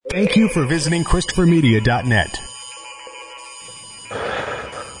Thank you for visiting ChristopherMedia.net.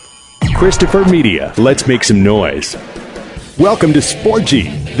 Christopher Media, let's make some noise. Welcome to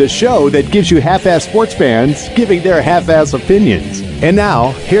Sporgy, the show that gives you half-ass sports fans giving their half-ass opinions. And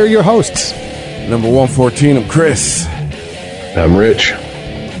now, here are your hosts. Number 114, I'm Chris. I'm Rich.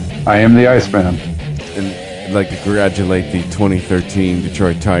 I am the Iceman. And I'd like to congratulate the 2013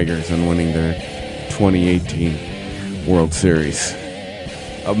 Detroit Tigers on winning their 2018 World Series.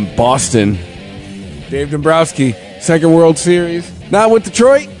 Boston, Dave Dombrowski, second World Series. Not with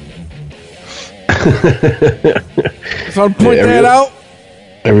Detroit. So I'll point that out.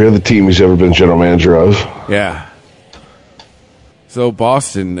 Every other team he's ever been general manager of. Yeah. So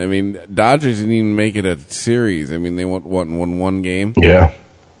Boston, I mean, Dodgers didn't even make it a series. I mean, they won one game. Yeah.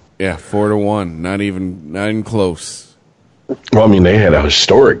 Yeah, 4-1. Not even close. Well, I mean, they had a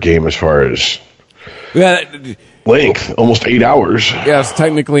historic game as far as length, almost 8 hours. Yeah, it's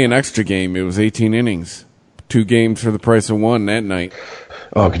technically an extra game. It was 18 innings. 2 games for the price of 1 that night.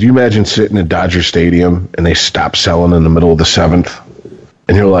 Oh, could you imagine sitting at Dodger Stadium and they stop selling in the middle of the 7th?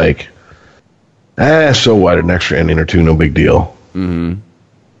 And you're like, so what? An extra inning or 2, no big deal. Mm-hmm.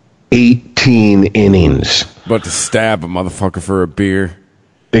 18 innings. About to stab a motherfucker for a beer.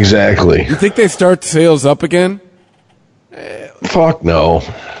 Exactly. You think they start sales up again? Fuck no.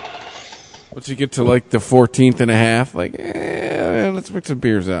 Once you get to like the 14th and a half, like, let's mix some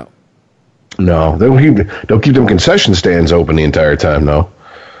beers out. No, they'll keep them concession stands open the entire time, though.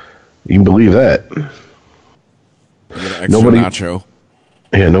 You can believe that. Nobody nacho.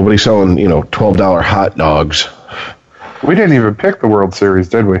 Yeah, nobody's selling, $12 hot dogs. We didn't even pick the World Series,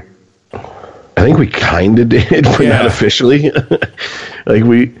 did we? I think we kind of did, but not officially. I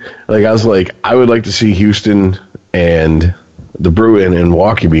was like, I would like to see Houston and the Bruin and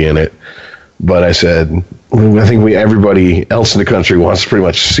Milwaukee be in it. But I said, I think everybody else in the country wants to pretty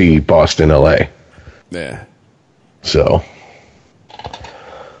much see Boston, LA. Yeah. So.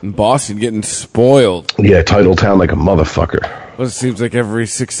 And Boston getting spoiled. Yeah, title town like a motherfucker. Well, it seems like every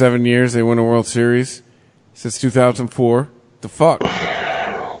 6-7 years they win a World Series. Since 2004. The fuck?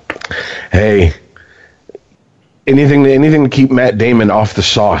 Hey. Anything to keep Matt Damon off the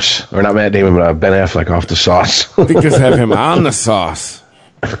sauce. Or not Matt Damon, but Ben Affleck off the sauce. I think just have him on the sauce.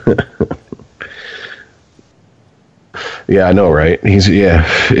 Yeah, I know, right?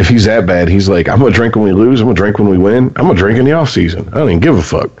 If he's that bad, he's like, I'm going to drink when we lose, I'm going to drink when we win, I'm going to drink in the off season. I don't even give a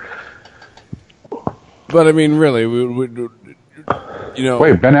fuck. But, I mean, really, Wait, Ben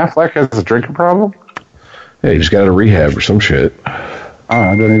Affleck has a drinking problem? Yeah, he just got out of rehab or some shit.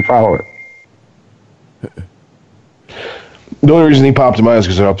 I didn't even follow it. The only reason he popped in mind is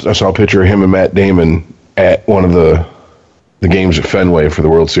because I saw a picture of him and Matt Damon at one of the games at Fenway for the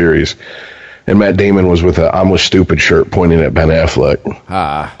World Series. And Matt Damon was with a "I'm with stupid" shirt pointing at Ben Affleck.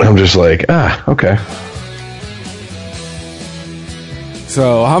 I'm just like, okay.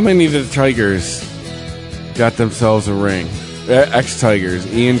 So, how many of the Tigers got themselves a ring?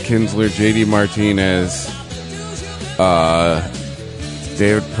 Ex-Tigers, Ian Kinsler, J.D. Martinez,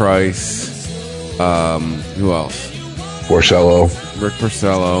 David Price, who else? Rick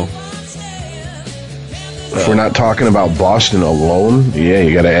Porcello. If we're not talking about Boston alone,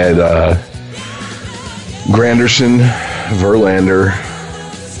 you got to add Granderson, Verlander.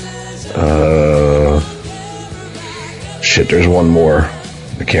 There's one more.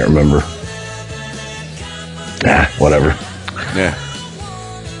 I can't remember. Whatever. Yeah.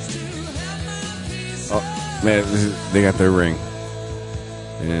 Oh, man, they got their ring.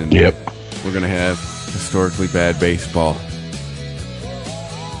 And yep. We're going to have historically bad baseball.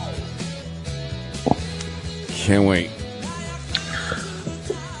 Can't wait.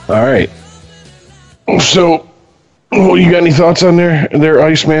 All right. So, you got any thoughts on their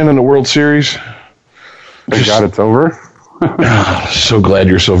Iceman in the World Series? Thank God it's over. So glad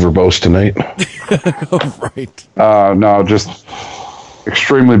you're so verbose tonight. Right. No, just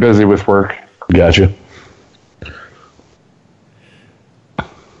extremely busy with work. Gotcha.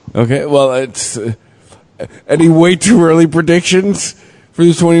 Okay, well, it's any way too early predictions for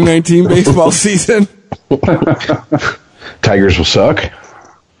the 2019 baseball season? Tigers will suck.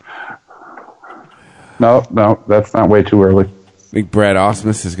 No, that's not way too early. I think Brad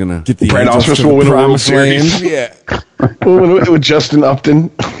Ausmus is going to get the Brad Ausmus will win a World Series. Yeah. with Justin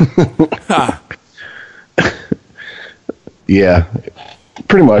Upton. Yeah,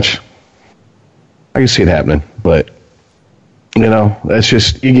 pretty much. I can see it happening, but that's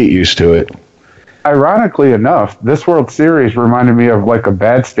just, you get used to it. Ironically enough, this World Series reminded me of like a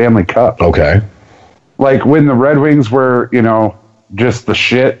bad Stanley Cup. Okay. Like when the Red Wings were, just the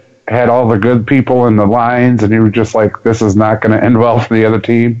shit had all the good people in the lines, and you were just like, this is not going to end well for the other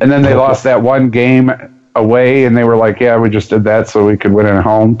team. And then they lost that one game away, and they were like, yeah, we just did that so we could win at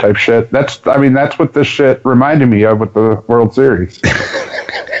home type shit. That's what this shit reminded me of with the World Series.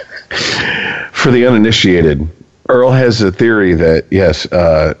 For the uninitiated, Earl has a theory that, yes,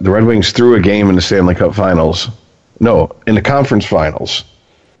 the Red Wings threw a game in the Stanley Cup Finals. No, in the conference finals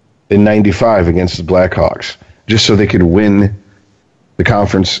in 95 against the Blackhawks, just so they could win the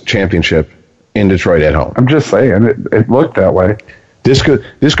conference championship in Detroit at home. I'm just saying, it looked that way. This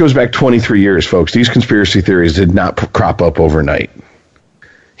goes back 23 years, folks. These conspiracy theories did not crop up overnight.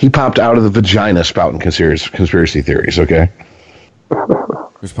 He popped out of the vagina spouting conspiracy theories, okay?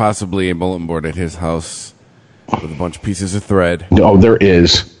 There's possibly a bulletin board at his house with a bunch of pieces of thread. No, there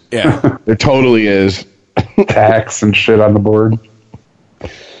is. Yeah. There totally is. Tacks and shit on the board.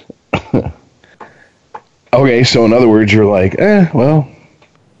 Okay, so in other words, you're like, well,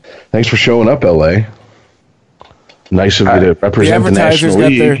 thanks for showing up, LA. Nice of you to represent the National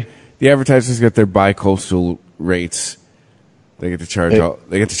League. The advertisers got their bi-coastal rates. They get to charge.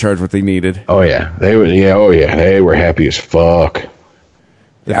 They get to charge what they needed. Oh yeah, they were. Yeah, oh yeah, they were happy as fuck.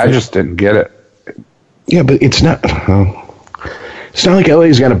 Yeah, I just didn't get it. Yeah, but it's not. It's not like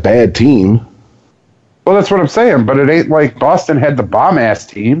LA's got a bad team. Well, that's what I'm saying. But it ain't like Boston had the bomb ass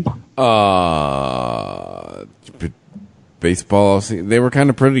team. Baseball. They were kind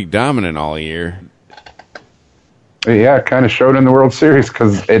of pretty dominant all year. Yeah, it kind of showed in the World Series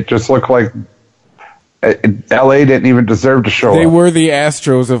because it just looked like LA didn't even deserve to show up. They were the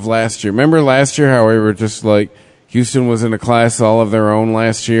Astros of last year. Remember last year how we were just like Houston was in a class all of their own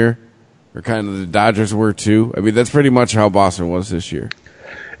last year? Or kind of the Dodgers were too? I mean, that's pretty much how Boston was this year.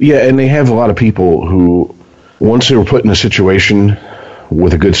 Yeah, and they have a lot of people who, once they were put in a situation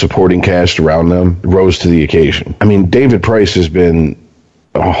with a good supporting cast around them, rose to the occasion. I mean, David Price has been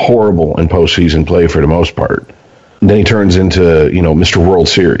horrible in postseason play for the most part. And then he turns into, Mr. World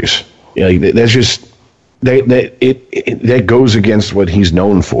Series. That's just that goes against what he's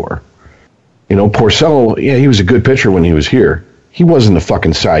known for. Porcello, yeah, he was a good pitcher when he was here. He wasn't a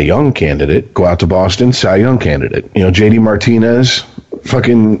fucking Cy Young candidate. Go out to Boston, Cy Young candidate. JD Martinez,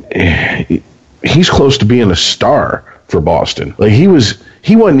 he's close to being a star for Boston. Like he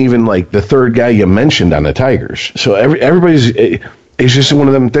wasn't even like the third guy you mentioned on the Tigers. So everybody's. It's just one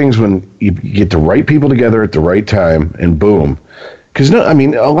of them things when you get the right people together at the right time, and boom. Because a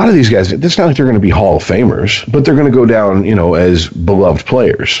lot of these guys, it's not like they're going to be Hall of Famers, but they're going to go down, as beloved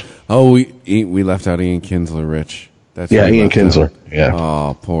players. Oh, we left out Ian Kinsler, Rich. That's Ian Kinsler. Yeah.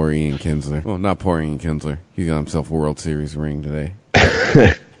 Oh, poor Ian Kinsler. Well, not poor Ian Kinsler. He got himself a World Series ring today.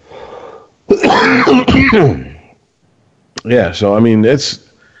 Yeah. So it's,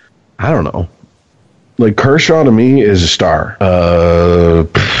 I don't know. Like Kershaw to me is a star.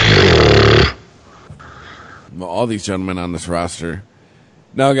 All these gentlemen on this roster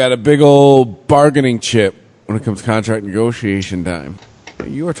now got a big old bargaining chip when it comes to contract negotiation time.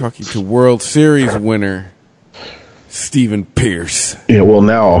 You are talking to World Series winner Steven Pearce. Yeah, well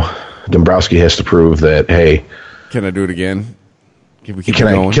now Dombrowski has to prove that. Hey, can I do it again?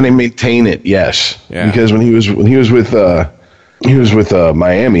 Can I maintain it? Yes. Yeah. Because when he was with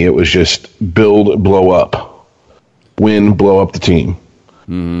Miami, it was just build, blow up, win, blow up the team.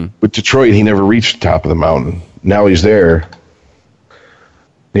 Mm-hmm. With Detroit, he never reached the top of the mountain. Now he's there.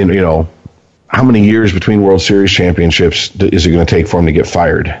 How many years between World Series championships is it going to take for him to get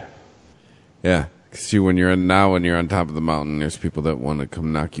fired? Yeah, because when you're on top of the mountain, there's people that want to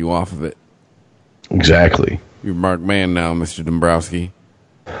come knock you off of it. Exactly. You're marked man now, Mr. Dombrowski.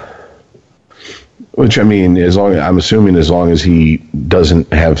 Which, I'm assuming as long as he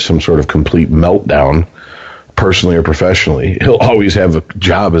doesn't have some sort of complete meltdown, personally or professionally, he'll always have a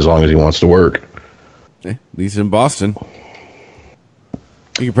job as long as he wants to work. At least in Boston.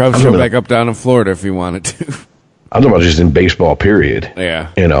 You could probably show back up down in Florida if you wanted to. I'm talking about just in baseball, period.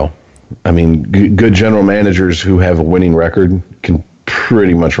 Yeah. Good general managers who have a winning record can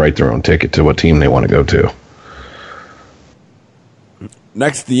pretty much write their own ticket to what team they want to go to.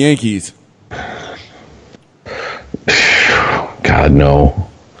 Next, the Yankees. God, no.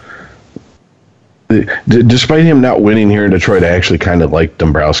 Despite him not winning here in Detroit, I actually kind of like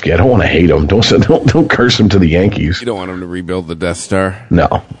Dombrowski. I don't want to hate him. Don't curse him to the Yankees. You don't want him to rebuild the Death Star?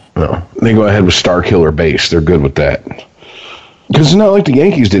 No. They go ahead with Star Killer Base. They're good with that. Because it's not like the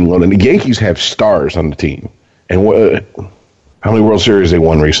Yankees didn't win. And the Yankees have stars on the team. And how many World Series they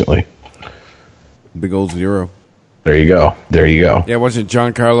won recently? Big old 0. There you go. Yeah, wasn't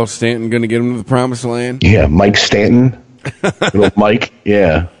Giancarlo Stanton going to get him to the promised land? Yeah, Mike Stanton. Little Mike.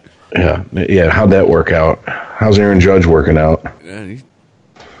 Yeah. How'd that work out? How's Aaron Judge working out? Yeah,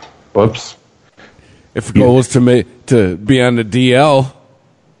 Whoops. If the goal was to be on the DL,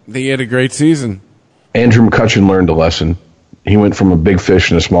 they had a great season. Andrew McCutchen learned a lesson. He went from a big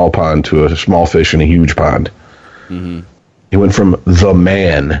fish in a small pond to a small fish in a huge pond. Mm-hmm. He went from the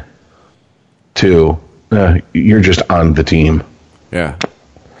man to you're just on the team. Yeah.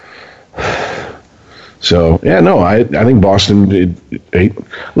 So, I think Boston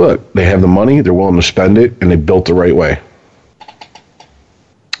look, they have the money, they're willing to spend it, and they built the right way.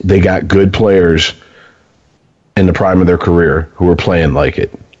 They got good players in the prime of their career who are playing like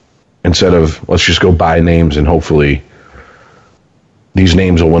it. Instead of, let's just go buy names and hopefully these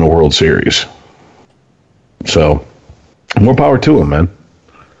names will win a World Series. So, more power to them, man.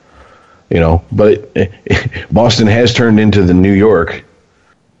 But Boston has turned into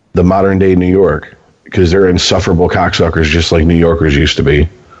the modern day New York, because they're insufferable cocksuckers just like New Yorkers used to be.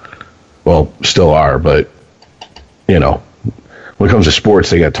 Well, still are, but, when it comes to sports,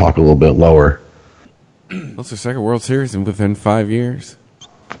 they got to talk a little bit lower. That's their second World Series within 5 years.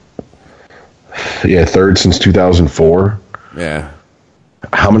 Yeah, third since 2004. Yeah.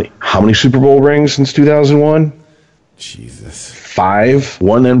 How many Super Bowl rings since 2001? Jesus. 5,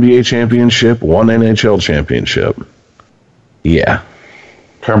 1 NBA championship, 1 NHL championship. Yeah.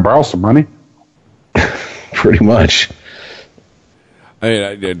 Can I borrow some money? Pretty much.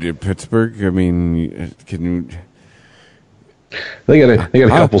 Pittsburgh, I mean, can you... They got a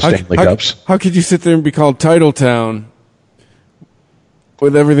couple Stanley Cups. How could you sit there and be called Title Town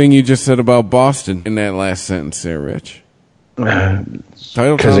with everything you just said about Boston in that last sentence there, Rich?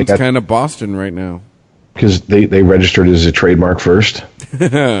 Title Town's kind of Boston right now. Because they registered as a trademark first.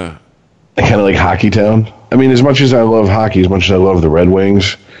 Kind of like Hockey Town. I mean, as much as I love hockey, as much as I love the Red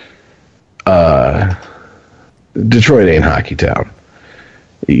Wings, Detroit ain't Hockey Town.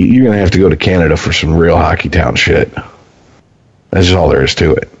 You're going to have to go to Canada for some real Hockey Town shit. That's just all there is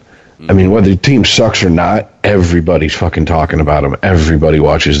to it. I mean, whether the team sucks or not, everybody's fucking talking about them. Everybody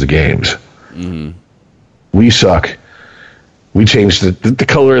watches the games. Mm-hmm. We suck. We changed the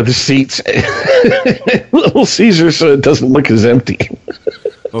color of the seats. Little Caesar, so it doesn't look as empty.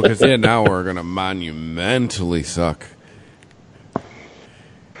 Well, because now we're going to monumentally suck.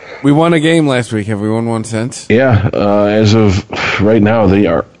 We won a game last week. Have we won one since? Yeah. As of right now, they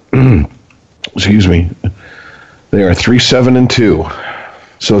are... excuse me. They are 3-7-2.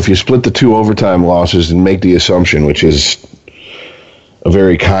 So if you split the 2 overtime losses and make the assumption, which is a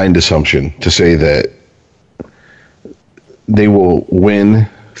very kind assumption, to say that they will win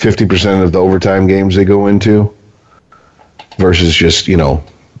 50% of the overtime games they go into versus just,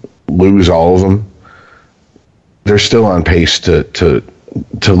 lose all of them, they're still on pace to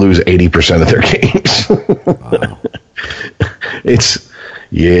lose 80% of their games. Wow. It's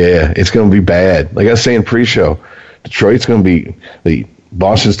going to be bad. Like I was saying pre-show, Detroit's going to be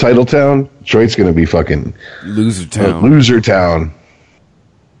Boston's title town. Detroit's going to be fucking loser town. Loser town.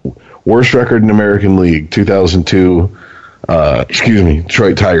 Worst record in the American League, 2002.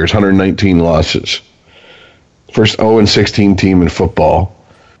 Detroit Tigers, 119 losses. First 0-16 team in football.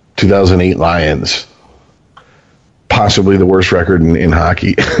 2008 Lions. Possibly the worst record in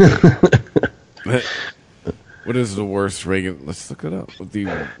hockey. What is the worst regular? Let's look it up.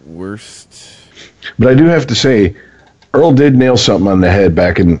 The worst. But I do have to say, Earl did nail something on the head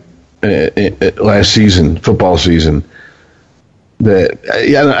back in last season, football season, that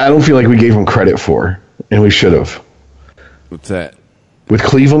I don't feel like we gave him credit for, and we should have. What's that? With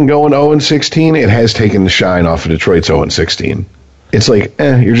Cleveland going 0-16, it has taken the shine off of Detroit's 0-16. It's like,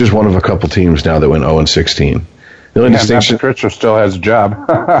 you're just one of a couple teams now that went 0-16. The only distinction, Pritchard still has a job.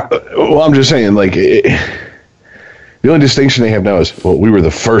 Well, I'm just saying, like, the only distinction they have now is, well, we were the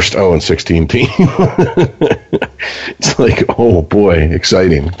first 0-16 team. It's like, oh boy,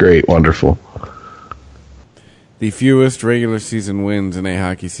 exciting, great, wonderful. The fewest regular season wins in a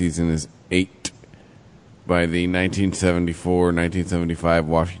hockey season is 8 by the 1974-1975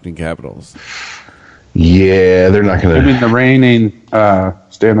 Washington Capitals. Yeah, they're not going to... You mean the reigning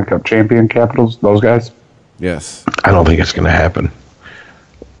Stanley Cup champion Capitals, those guys? Yes. I don't think it's going to happen.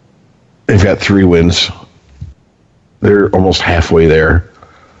 They've got 3 wins. They're almost halfway there.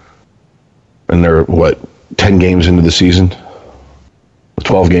 And they're, 10 games into the season?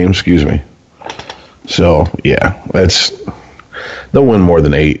 12 games, excuse me. So, yeah, they'll win more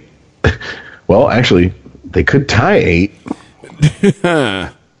than 8. Well, actually, they could tie 8.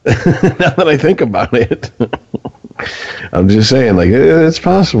 Now that I think about it. I'm just saying, like, it's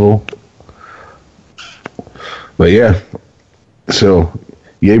possible. But, yeah. So,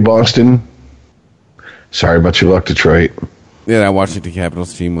 yay, Boston. Sorry about your luck, Detroit. Yeah, that Washington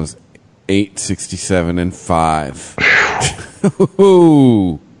Capitals team was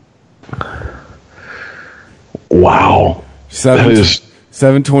 8-67-5. Wow.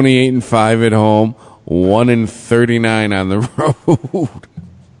 728-5 at home, 1-39 on the road.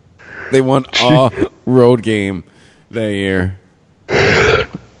 They won a road game that year.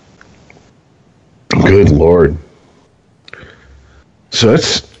 Good Lord. So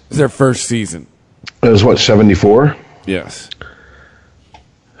it's their first season. It was what, 74? Yes.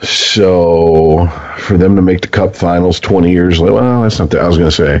 So for them to make the Cup Finals 20 years later, well, that's not that. I was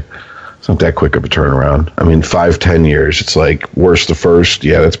going to say it's not that quick of a turnaround. I mean, 5-10 years. It's like worst the first.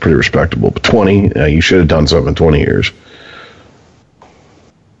 Yeah, that's pretty respectable. But 20, you should have done something in 20 years.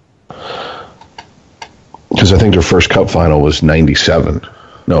 Because I think their first Cup Final was 97.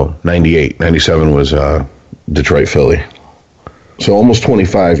 No, 98. 97 was Detroit Philly. So almost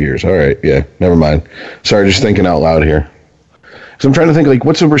 25 years. All right, yeah, never mind. Sorry, just thinking out loud here. So I'm trying to think, like,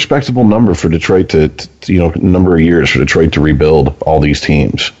 what's a respectable number for Detroit to number of years for Detroit to rebuild all these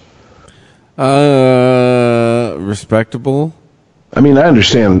teams? Respectable? I mean, I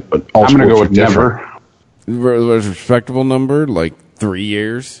understand all I'm going to go with different. never. Respectable number, like 3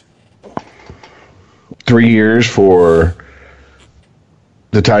 years. 3 years for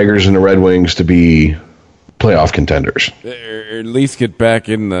the Tigers and the Red Wings to be playoff contenders. Or at least get back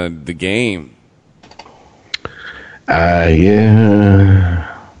in the game. Yeah.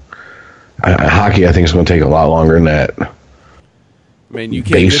 Hockey, I think, is going to take a lot longer than that. I mean, you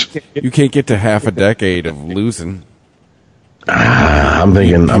can't get to half a decade of losing. I'm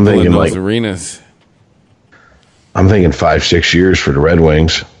thinking like arenas. I'm thinking 5-6 years for the Red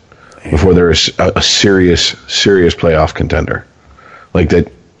Wings before they're a serious playoff contender. Like that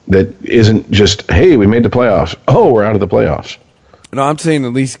isn't just, hey, we made the playoffs. Oh, we're out of the playoffs. No, I'm saying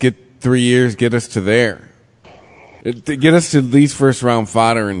at least get 3 years, get us to there. Get us to at least first round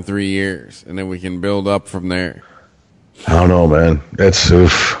fodder in 3 years, and then we can build up from there. I don't know, man. That's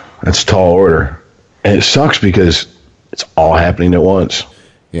tall order. And it sucks because it's all happening at once.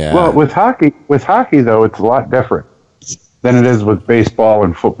 Yeah. Well, with hockey though, it's a lot different than it is with baseball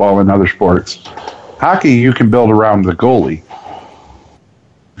and football and other sports. Hockey, you can build around the goalie.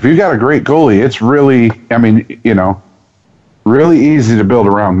 If you got a great goalie, it's really, really easy to build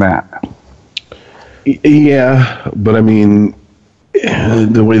around that. Yeah, but I mean,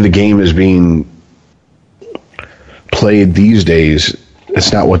 the way the game is being played these days,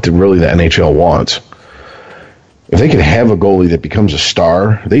 it's not what really the NHL wants. If they could have a goalie that becomes a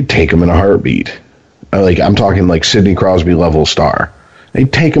star, they'd take him in a heartbeat. I'm talking like Sidney Crosby level star.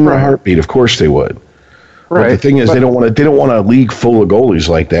 They'd take him in a heartbeat. Of course they would. Right. But the thing is, they don't want a league full of goalies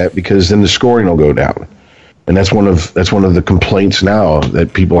like that, because then the scoring will go down. And that's one of the complaints now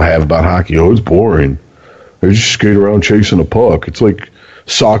that people have about hockey. Oh, it's boring. They just skate around chasing a puck. It's like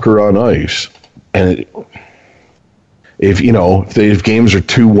soccer on ice. And if games are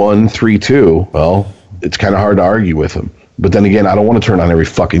 2-1, 3-2, well, it's kind of hard to argue with them. But then again, I don't want to turn on every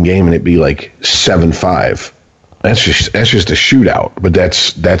fucking game and it be like 7-5. That's just a shootout. But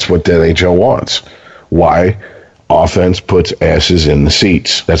that's what the NHL wants. Why? Offense puts asses in the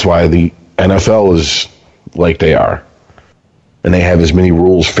seats. That's why the NFL is like they are. And they have as many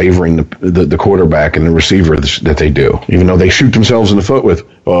rules favoring the quarterback and the receiver that they do. Even though they shoot themselves in the foot with,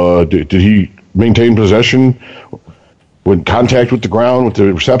 did he maintain possession with contact with the ground, with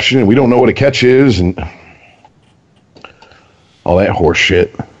the reception, and we don't know what a catch is, and all that horse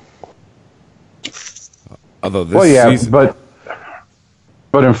shit. Although this season...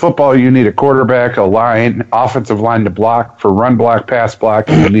 But in football, you need a quarterback, a line, offensive line to block for run block, pass block.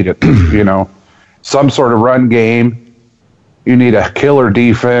 You need some sort of run game. You need a killer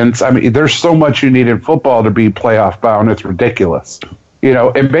defense. I mean, there's so much you need in football to be playoff bound. It's ridiculous.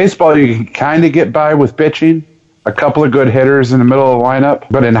 In baseball, you can kind of get by with pitching, a couple of good hitters in the middle of the lineup.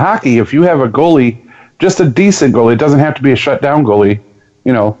 But in hockey, if you have a goalie, just a decent goalie, it doesn't have to be a shutdown goalie,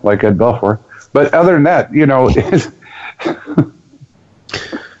 like Ed Belfour. But other than that,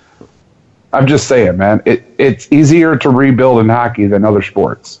 I'm just saying, man, it's easier to rebuild in hockey than other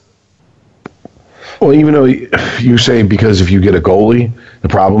sports. Well, even though you say because if you get a goalie, the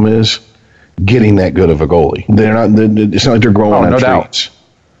problem is getting that good of a goalie. It's not like they're growing on trees.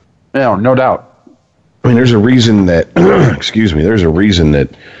 No doubt. I mean, there's a reason that, there's a reason that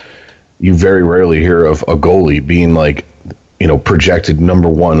you very rarely hear of a goalie being projected number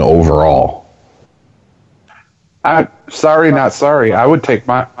one overall. Sorry, not sorry. I would take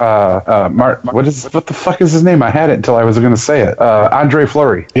my what the fuck is his name? I had it until I was going to say it. Andre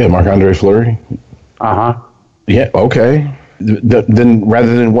Fleury. Yeah, Marc-Andre Fleury. Yeah. Okay. Then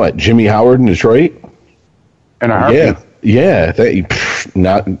rather than what? Jimmy Howard in Detroit. In a heartbeat. Yeah.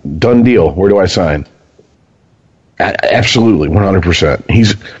 Not done deal. Where do I sign? Absolutely, 100%.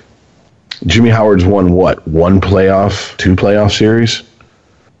 Jimmy Howard's won what? 2 playoff series?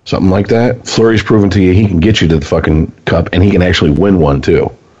 Something like that. Fleury's proven to you he can get you to the fucking cup, and he can actually win one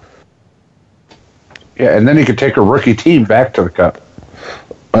too. Yeah, and then he could take a rookie team back to the cup.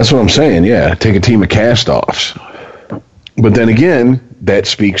 That's what I'm saying, yeah. Take a team of cast-offs. But then again, that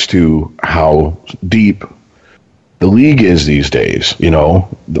speaks to how deep the league is these days. You know,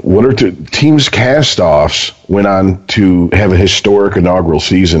 what are teams cast-offs went on to have a historic inaugural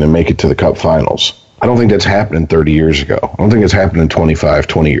season and make it to the Cup Finals. I don't think that's happening 30 years ago. I don't think it's happening 20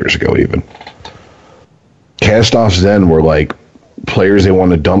 years ago even. Cast-offs then were like players they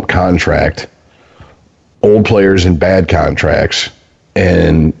want to dump contract, old players in bad contracts,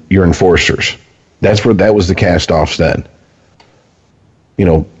 and your enforcers. That was the cast-offs then. You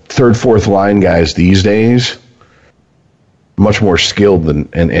know, third, fourth line guys these days, much more skilled than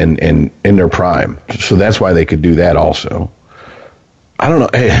and in their prime. So that's why they could do that also. I don't know.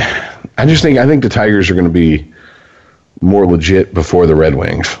 I think the Tigers are going to be more legit before the Red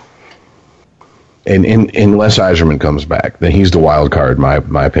Wings. And unless Yzerman comes back, then he's the wild card,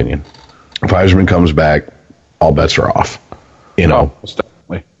 my opinion. If Yzerman comes back, all bets are off. You know. Oh,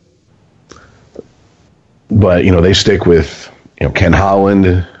 definitely. But, you know, they stick with, you know, Ken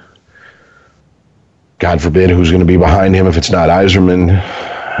Holland. God forbid who's going to be behind him if it's not Yzerman.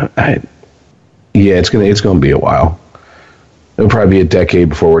 It's going to be a while. It'll probably be a decade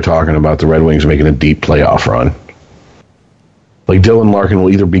before we're talking about the Red Wings making a deep playoff run. Like Dylan Larkin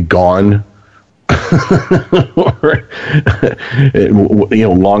will either be gone or, you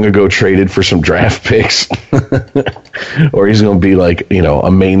know, long ago traded for some draft picks, or he's going to be like, you know,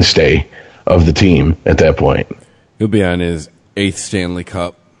 a mainstay of the team at that point. He'll be on his 8th Stanley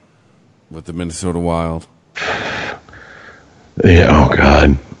Cup with the Minnesota Wild. Yeah, oh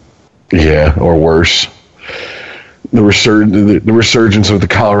God. Yeah, or worse. The resurgence of the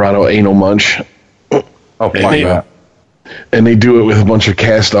Colorado anal munch. Oh, fuck that. And they do it with a bunch of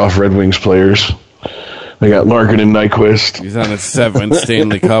cast-off Red Wings players. They got Larkin and Nyquist. He's on his 7th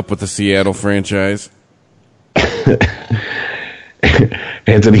Stanley Cup with the Seattle franchise.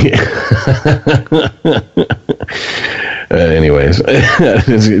 Anthony. Anyways,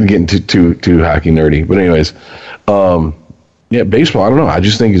 it's getting too hockey nerdy. But anyways, yeah, baseball. I don't know. I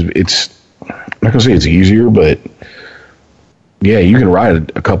just think it's. I'm not gonna say it's easier, but yeah, you can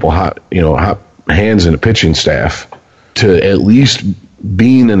ride a couple hot hands in a pitching staff to at least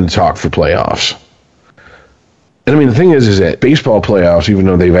being in the talk for playoffs. And I mean, the thing is that baseball playoffs, even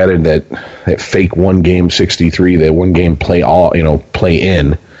though they've added that fake 1 game 63, that 1 game play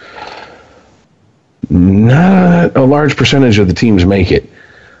in, not a large percentage of the teams make it.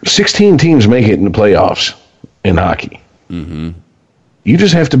 16 teams make it in the playoffs in hockey. Mm-hmm. You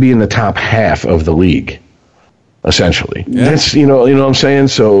just have to be in the top half of the league, essentially. Yeah. That's you know what I'm saying.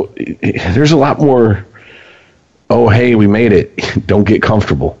 So there's a lot more. Oh, hey, we made it. Don't get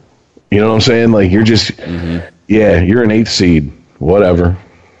comfortable. You know what I'm saying? Like you're just, you're an 8th seed. Whatever.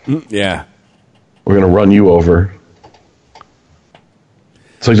 Yeah, we're gonna run you over.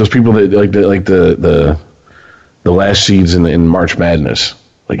 It's like those people that like the last seeds in March Madness.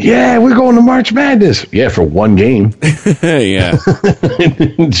 Like, yeah, we're going to March Madness. Yeah, for 1 game. Yeah.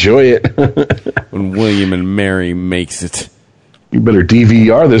 Enjoy it. When William and Mary makes it. You better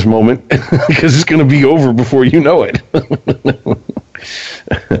DVR this moment because it's going to be over before you know it.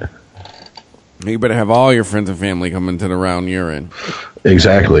 You better have all your friends and family come into the round you're in.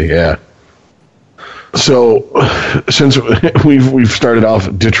 Exactly, yeah. So, since we've started off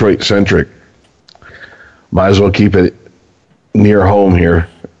Detroit-centric, might as well keep it near home here.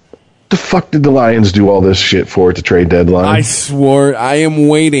 The fuck did the Lions do all this shit for at the trade deadline? I swore. I am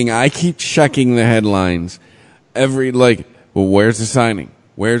waiting. I keep checking the headlines. Well, where's the signing?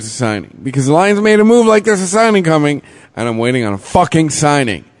 Where's the signing? Because the Lions made a move like there's a signing coming, and I'm waiting on a fucking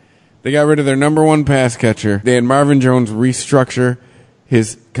signing. They got rid of their number 1 pass catcher. They had Marvin Jones restructure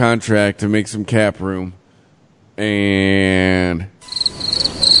his contract to make some cap room. And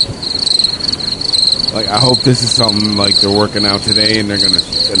I hope this is something like they're working out today and they're going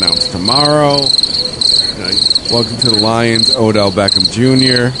to announce tomorrow. Welcome to the Lions, Odell Beckham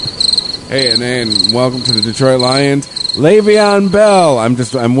Jr. Hey, and then welcome to the Detroit Lions, Le'Veon Bell.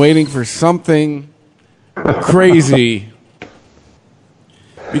 I'm waiting for something crazy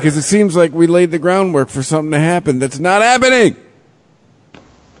because it seems like we laid the groundwork for something to happen that's not happening.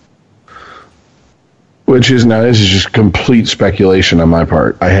 This is just complete speculation on my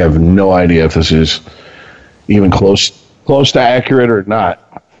part. I have no idea if this is even close to accurate or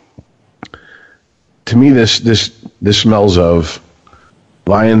not. To me, this smells of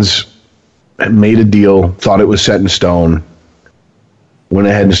Lions made a deal, thought it was set in stone, went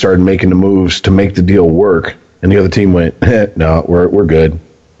ahead and started making the moves to make the deal work, and the other team went, no, we're good.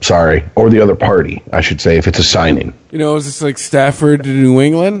 Sorry. Or the other party, I should say, if it's a signing. Is this like Stafford to New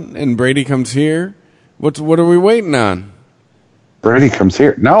England and Brady comes here? What are we waiting on? Brady comes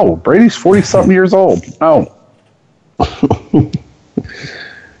here. No, Brady's 40-something years old. No.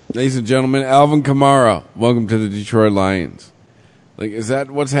 Ladies and gentlemen, Alvin Kamara, welcome to the Detroit Lions. Like, is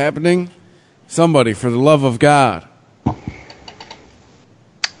that what's happening? Somebody, for the love of God.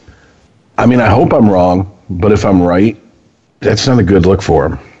 I mean, I hope I'm wrong, but if I'm right, that's not a good look for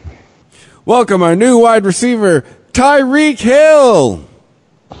him. Welcome our new wide receiver, Tyreek Hill.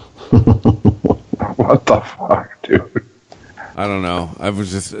 What the fuck, dude? I don't know. I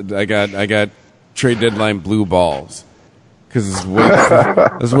got trade deadline blue balls because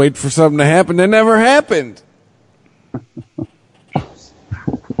I was waiting for something to happen that never happened.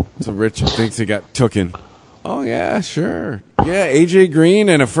 So Richard thinks he got tooken. Oh yeah, sure. Yeah, AJ Green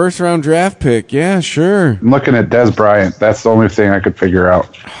and a first-round draft pick. Yeah, sure. I'm looking at Des Bryant. That's the only thing I could figure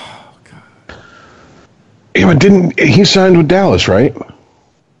out. Oh God. Yeah, but didn't he signed with Dallas, right?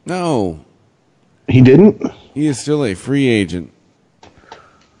 No, he didn't. He is still a free agent.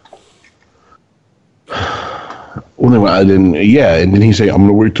 Well, then I didn't. Yeah, and then he say, "I'm going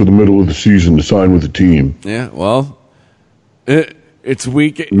to wait till the middle of the season to sign with the team." Yeah, well, it's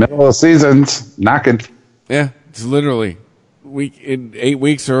week. Middle of the season's knocking. Yeah, it's literally week. 8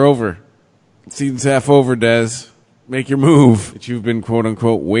 weeks are over. Season's half over. Des, make your move that you've been quote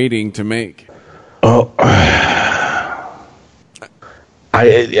unquote waiting to make. Oh,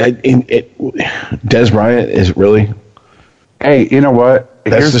 Des Bryant is really. Hey, you know what?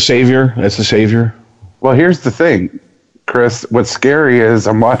 That's the savior. That's the savior. Well, here's the thing, Chris. What's scary is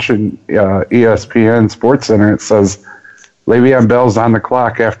I'm watching ESPN SportsCenter. It says Le'Veon Bell's on the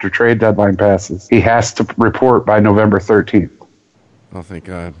clock after trade deadline passes. He has to report by November 13th. Oh, thank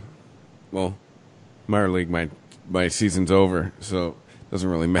God. Well, minor league, my season's over, so it doesn't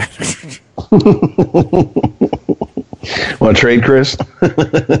really matter. Want to trade, Chris?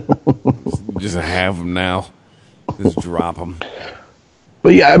 Just have them now. Just drop them.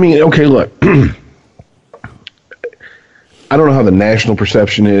 But yeah, I mean, okay, look. I don't know how the national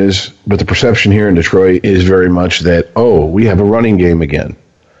perception is, but the perception here in Detroit is very much that, oh, we have a running game again.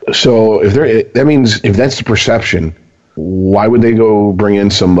 So that means if that's the perception, why would they go bring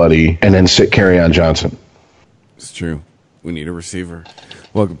in somebody and then sit Kerryon Johnson? It's true. We need a receiver.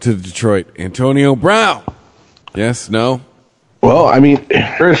 Welcome to Detroit, Antonio Brown. Yes, no? Well, I mean,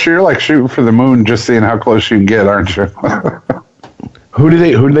 Chris, you're like shooting for the moon, just seeing how close you can get, aren't you? Who do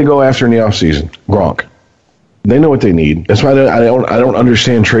they go after in the offseason? Gronk. They know what they need. That's why I don't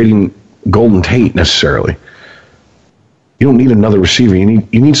understand trading Golden Tate necessarily. You don't need another receiver. You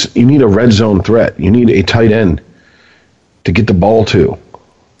need a red zone threat. You need a tight end to get the ball to.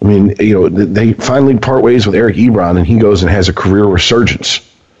 I mean, they finally part ways with Eric Ebron, and he goes and has a career resurgence.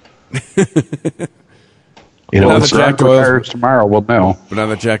 Now that Jack Doyle's tomorrow, we'll know. But now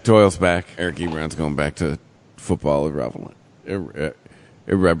that Jack Doyle's back, Eric Ebron's going back to football irrelevant.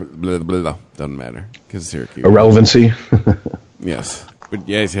 Doesn't matter because it's Eric Ebron. Irrelevancy. Yes, but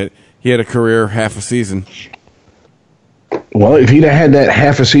yeah, he had a career half a season. Well, if he'd have had that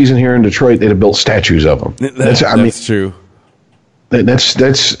half a season here in Detroit, they'd have built statues of him. That's true.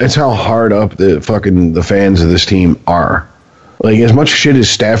 That's how hard up the fans of this team are. Like, as much shit as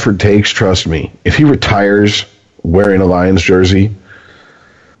Stafford takes, trust me, if he retires wearing a Lions jersey,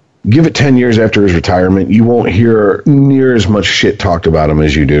 give it 10 years after his retirement, you won't hear near as much shit talked about him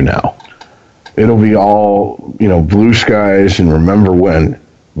as you do now. It'll be all, blue skies and remember when.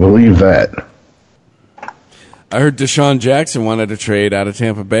 Believe that. I heard Deshaun Jackson wanted to trade out of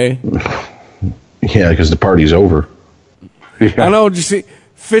Tampa Bay. Yeah, because the party's over. Yeah. I know, did you see?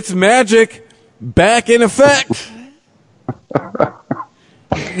 Fitzmagic back in effect.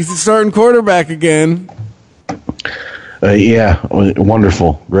 He's the starting quarterback again. Yeah,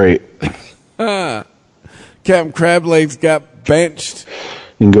 wonderful, great. Captain Crablegs got benched.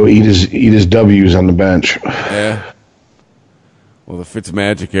 And go eat his W's on the bench. Yeah. Well, the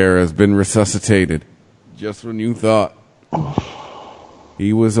Fitzmagic era has been resuscitated. Just when you thought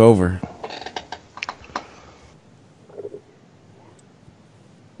he was over.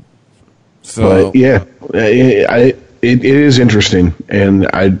 So but yeah, it is interesting, and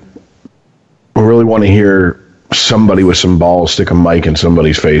I really want to hear somebody with some balls stick a mic in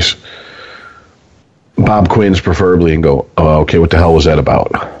somebody's face. Bob Quinn's preferably, and go, oh, okay, what the hell was that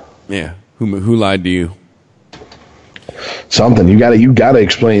about? Yeah, who lied to you? Something. You gotta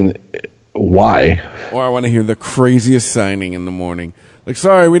explain why. Or I want to hear the craziest signing in the morning. Like,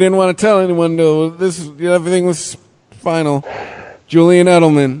 sorry, we didn't want to tell anyone. Everything was final. Julian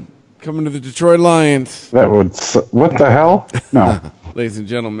Edelman coming to the Detroit Lions. That would. What the hell? No. Ladies and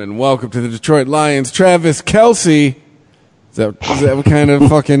gentlemen, welcome to the Detroit Lions. Travis Kelce. Is that what kind of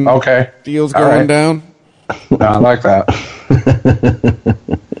fucking deal's going down? No, I like that.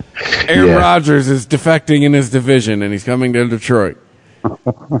 Aaron Rodgers is defecting in his division, and he's coming to Detroit.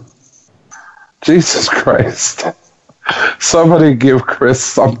 Jesus Christ. Somebody give Chris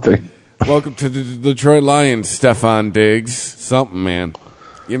something. Welcome to the Detroit Lions, Stefon Diggs. Something, man.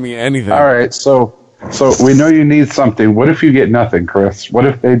 Give me anything. All right, so we know you need something. What if you get nothing, Chris? What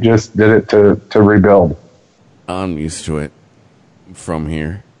if they just did it to rebuild? I'm used to it from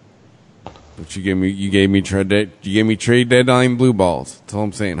here. But you gave me trade deadline blue balls. That's all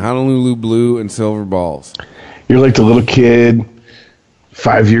I'm saying. Honolulu blue and silver balls. You're like the little kid,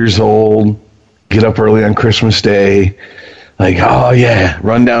 5 years old, get up early on Christmas Day, like, oh yeah,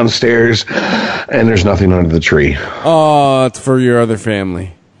 run downstairs, and there's nothing under the tree. Oh, it's for your other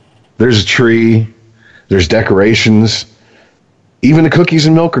family. There's a tree, there's decorations, even the cookies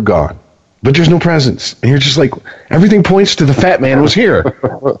and milk are gone, but there's no presents. And you're just like, everything points to the fat man was here.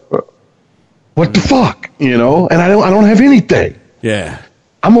 What the fuck, you know? And I don't have anything. Yeah.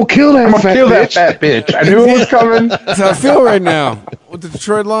 I'm gonna kill that fat bitch. I knew it was coming. That's how I feel right now with the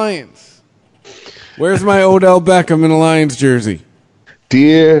Detroit Lions. Where's my Odell Beckham in a Lions jersey?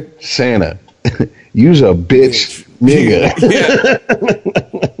 Dear Santa, you's a bitch nigga. Yeah.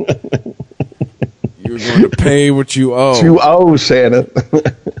 You're going to pay what you owe. You owe, Santa.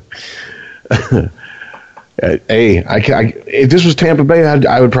 Hey, if this was Tampa Bay,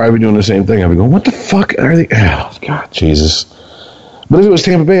 I would probably be doing the same thing. I'd be going, what the fuck are they? Oh, God, Jesus. But if it was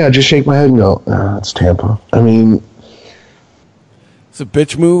Tampa Bay, I'd just shake my head and go, it's Tampa. I mean, it's a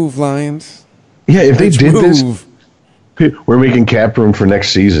bitch move, Lions. Yeah, if they did this, we're making cap room for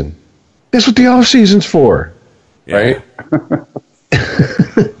next season. That's what the off season's for, right? Are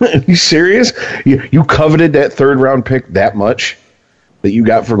you serious? You coveted that third round pick that much that you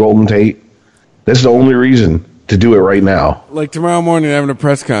got for Golden Tate? That's the only reason to do it right now. Like tomorrow morning, having a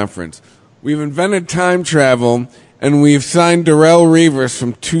press conference. We've invented time travel, and we've signed Darrelle Revis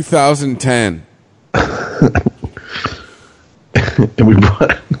from 2010. And we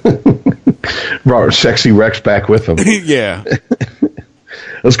brought our sexy Rex back with him. Yeah.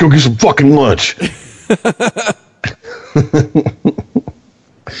 Let's go get some fucking lunch.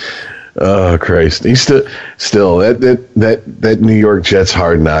 Oh, Christ. He's still that New York Jets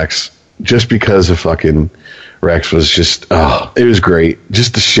Hard Knocks, just because of fucking Rex, was just, it was great.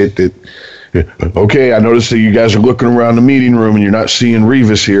 Just the shit that, okay, I noticed that you guys are looking around the meeting room and you're not seeing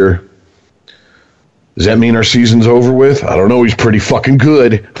Revis here. Does that mean our season's over with? I don't know. He's pretty fucking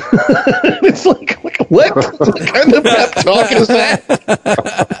good. It's like what? What kind of pep talk is that?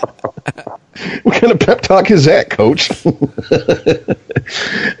 What kind of pep talk is that, Coach?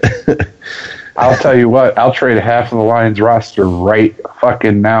 I'll tell you what. I'll trade half of the Lions roster right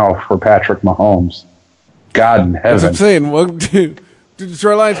fucking now for Patrick Mahomes. God in heaven. That's what I'm saying. Welcome to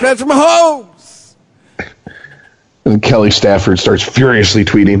Detroit Lions, Patrick Mahomes. And Kelly Stafford starts furiously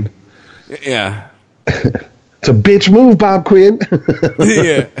tweeting. Yeah. It's a bitch move, Bob Quinn.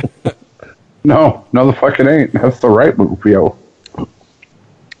 Yeah. No, the fucking ain't. That's the right move, yo.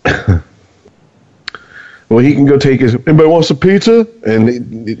 Well, he can go take his. Anybody wants some pizza?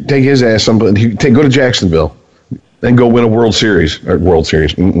 And take his ass. Go to Jacksonville, then go win a World Series Super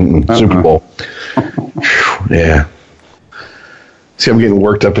Bowl. Yeah. See, I'm getting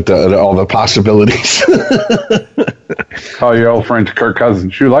worked up at all the possibilities. Call your old friend Kirk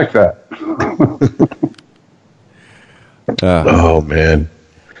Cousins. You like that? Oh man.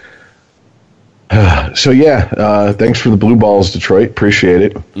 So yeah, thanks for the blue balls, Detroit. Appreciate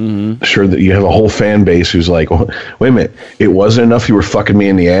it. Mm-hmm. Sure that you have a whole fan base who's like, wait a minute, it wasn't enough you were fucking me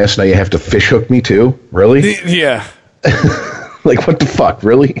in the ass. Now you have to fish hook me too? Really? Yeah. Like what the fuck?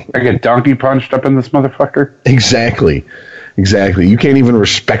 Really? I get donkey punched up in this motherfucker. Exactly. You can't even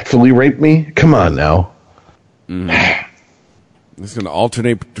respectfully rape me? Come on now. Mm. It's going to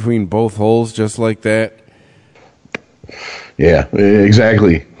alternate between both holes just like that. Yeah,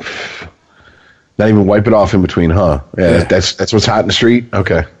 exactly. Not even wipe it off in between, huh? Yeah. That's what's hot in the street?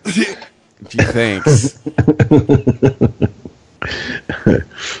 Okay. Gee, thanks.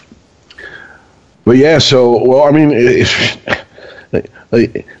 But yeah, so, well, I mean,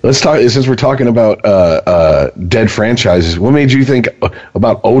 let's talk, since we're talking about dead franchises, what made you think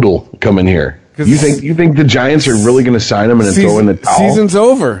about Odell coming here? You think the Giants are really going to sign him and then throw in the towel? Season's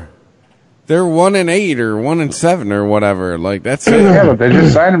over. They're 1-8 or 1-7 or whatever. Like that's it. Yeah, but they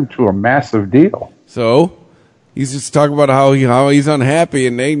just signed him to a massive deal. So he's just talking about how he's unhappy,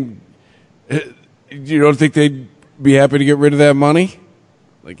 and you don't think they'd be happy to get rid of that money?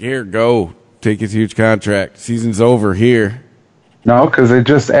 Like, here, go. Take his huge contract. Season's over here. No, because they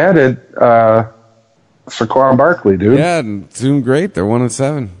just added Saquon Barkley, dude. Yeah, and it's doing great. They're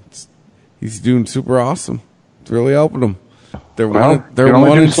 1-7. He's doing super awesome. It's really helping them. They're You can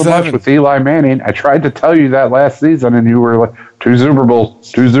only do so 1-7 much with Eli Manning. I tried to tell you that last season, and you were like, 2 Super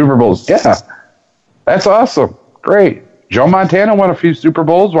Bowls. Yeah, that's awesome. Great. Joe Montana won a few Super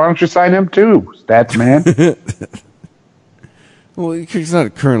Bowls. Why don't you sign him too, stats man? Well, he's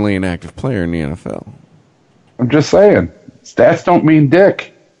not currently an active player in the NFL. I'm just saying. Stats don't mean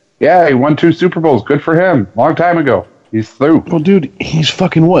dick. Yeah, he won 2 Super Bowls. Good for him. Long time ago. He's through. Well, dude, he's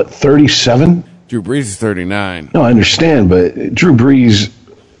fucking what, 37? Drew Brees is 39. No, I understand, but Drew Brees,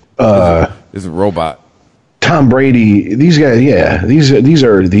 Is a robot. Tom Brady, these guys, yeah, these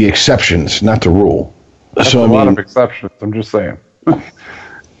are the exceptions, not the rule. That's So a I lot mean, of exceptions. I'm just saying. well,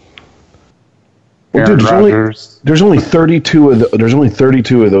 Aaron dude, Rodgers. there's only 32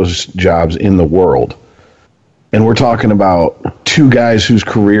 of those jobs in the world, and we're talking about 2 guys whose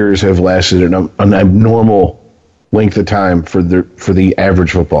careers have lasted an abnormal length of time for the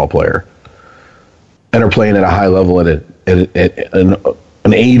average football player, and are playing at a high level at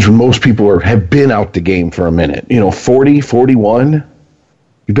an age when most people have been out the game for a minute. 40, 41,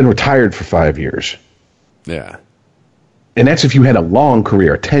 you've been retired for 5 years. Yeah. And that's if you had a long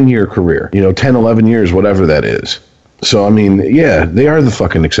career, a 10-year career, 10, 11 years, whatever that is. So, I mean, yeah, they are the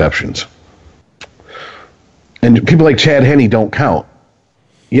fucking exceptions. And people like Chad Henne don't count.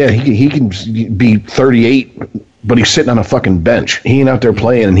 Yeah, he can be 38, but he's sitting on a fucking bench. He ain't out there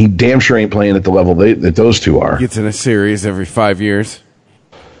playing, and he damn sure ain't playing at the level that those 2 are. Gets in a series every 5 years.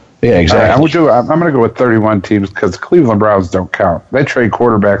 Yeah, exactly. I'm going to go with 31 teams because Cleveland Browns don't count. They trade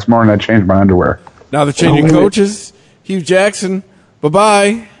quarterbacks more than I change my underwear. Now they're changing coaches. Hugh Jackson,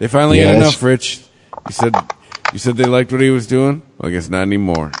 bye-bye. They finally had enough, Rich. You said they liked what he was doing? Well, I guess not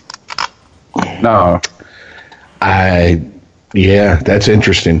anymore. No. Yeah, that's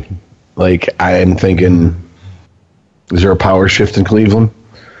interesting. Like, I'm thinking, is there a power shift in Cleveland?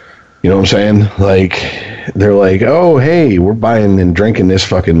 You know what I'm saying? Like, they're like, oh, hey, we're buying and drinking this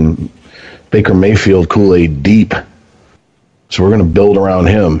fucking Baker Mayfield Kool-Aid deep. So we're going to build around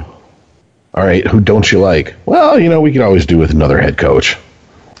him. All right, who don't you like? Well, we can always do with another head coach.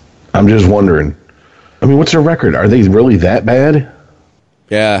 I'm just wondering. I mean, what's their record? Are they really that bad?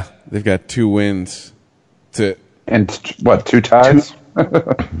 Yeah, they've got 2 wins. That's it. And what, 2 ties?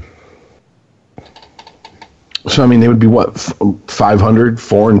 So, I mean, they would be, 500,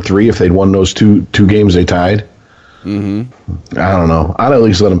 4-3 if they'd won those two games they tied? Mm-hmm. I don't know. I'd at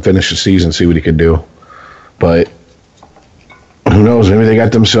least let him finish the season, see what he could do. But who knows? Maybe they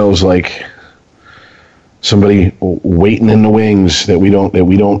got themselves, like, somebody waiting in the wings that we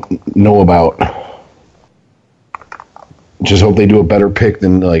don't know about. Just hope they do a better pick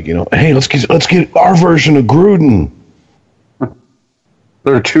than, like, hey, let's get our version of Gruden.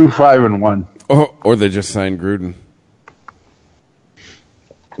 They're 2-5-1. Or they just signed Gruden.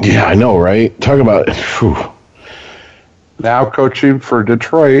 Yeah, I know, right? Talk about whew. Now coaching for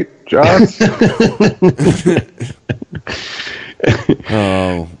Detroit, John.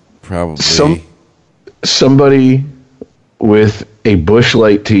 Oh, probably. Somebody with a Busch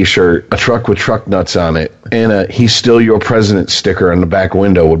Light T-shirt, a truck with truck nuts on it, and a "He's Still Your President" sticker on the back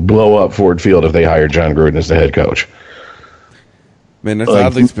window would blow up Ford Field if they hired John Gruden as the head coach. Man, that's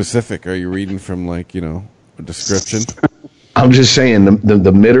oddly specific. Are you reading from, like, a description? I'm just saying,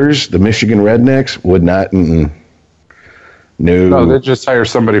 the Mitters, the Michigan Rednecks, would not. No, they just hire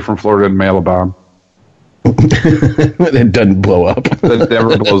somebody from Florida and mail a bomb. It doesn't blow up. That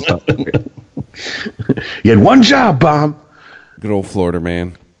never blows up. You had one job, bomb. Good old Florida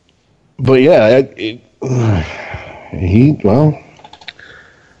man. But yeah,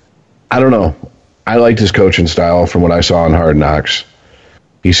 I don't know. I liked his coaching style from what I saw in Hard Knocks.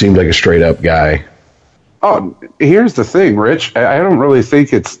 He seemed like a straight up guy. Oh, here's the thing, Rich. I don't really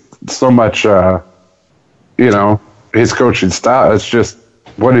think it's so much, his coaching style. It's just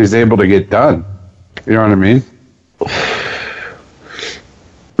what he's able to get done. You know what I mean?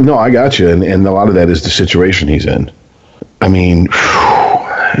 No, I got you, and a lot of that is the situation he's in. I mean,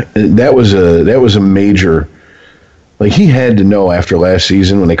 that was a major. Like, he had to know after last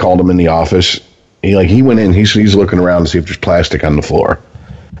season when they called him in the office. He went in. He's looking around to see if there's plastic on the floor,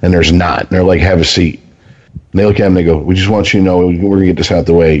 and there's not. And they're like, "Have a seat." And they look at him. And they go, "We just want you to know we're gonna get this out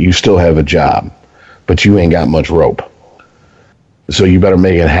the way. You still have a job, but you ain't got much rope. So you better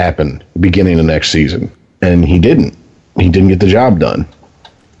make it happen beginning of next season." And he didn't. He didn't get the job done.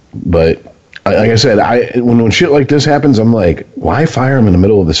 But like I said, when shit like this happens, I'm like, why fire him in the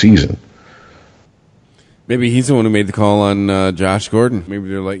middle of the season? Maybe he's the one who made the call on Josh Gordon. Maybe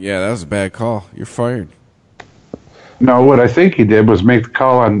they're like, yeah, that was a bad call. You're fired. No, what I think he did was make the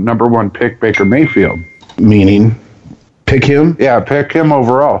call on number 1 pick Baker Mayfield. Meaning, pick him? Yeah, pick him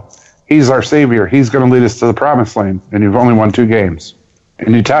overall. He's our savior. He's going to lead us to the promised land, and you've only won 2 games.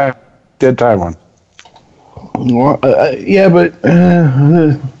 And you did tie one. Well, yeah, but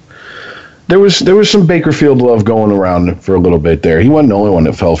there was some Bakerfield love going around for a little bit there. He wasn't the only one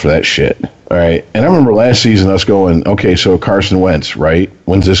that fell for that shit. All right, and I remember last season us going, okay, so Carson Wentz, right?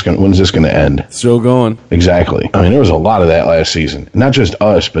 When's this gonna end? Still going. Exactly. I mean, there was a lot of that last season. Not just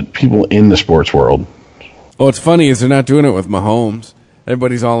us, but people in the sports world. Oh, what's funny is they're not doing it with Mahomes.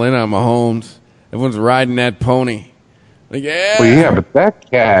 Everybody's all in on Mahomes. Everyone's riding that pony. Like, yeah. Well, yeah, but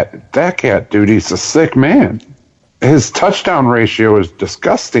that cat, dude, he's a sick man. His touchdown ratio is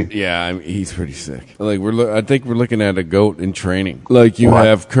disgusting. Yeah, I mean, he's pretty sick. Like I think we're looking at a GOAT in training. Like you What?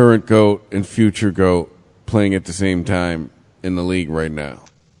 have current GOAT and future GOAT playing at the same time in the league right now.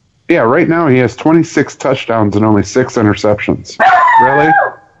 Yeah, right now he has 26 touchdowns and only 6 interceptions. Really?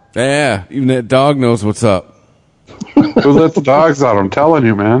 Yeah, even that dog knows what's up. Who let the dogs out? I'm telling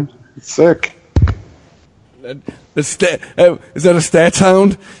you, man. It's sick. Is that a stats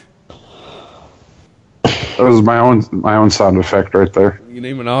hound? That was my own sound effect right there. You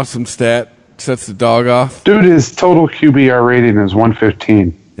name an awesome stat, sets the dog off. Dude, his total QBR rating is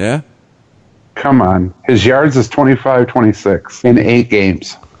 115. Yeah? Come on. His yards is 25-26 in 8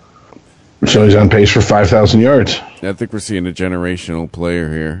 games. So he's on pace for 5,000 yards. I think we're seeing a generational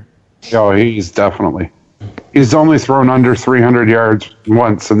player here. Oh, he's definitely. He's only thrown under 300 yards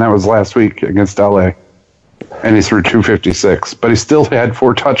once, and that was last week against LA. And he threw 256, but he still had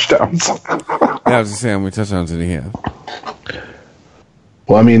 4 touchdowns. Yeah, I was going to say, how many touchdowns did he have?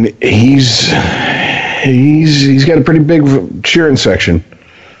 Well, I mean, he's got a pretty big cheering section.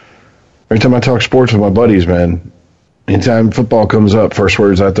 Every time I talk sports with my buddies, man, anytime football comes up, first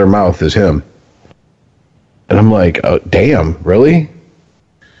words out their mouth is him. And I'm like, oh, damn, really?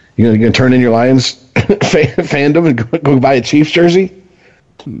 You gonna turn in your Lions fandom and go buy a Chiefs jersey?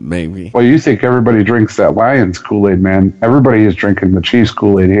 Maybe. Well, you think everybody drinks that Lions Kool-Aid, man. Everybody is drinking the Chiefs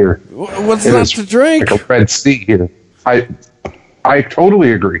Kool-Aid here. What's It not is to drink? Like a Red Sea here. I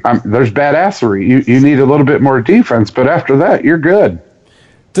totally agree. There's badassery. You need a little bit more defense, but after that, you're good.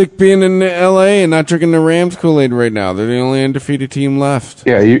 It's like being in L.A. and not drinking the Rams Kool-Aid right now. They're the only undefeated team left.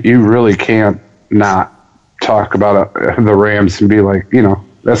 Yeah, you really can't not talk about the Rams and be like,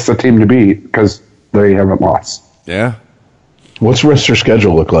 that's the team to beat because they haven't lost. Yeah. What's the rest of their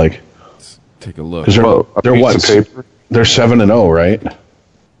schedule look like? Let's take a look. Because they're piece what? of paper. They're 7-0, right?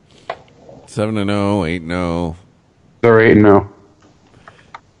 7-0, 8-0. They're 8-0.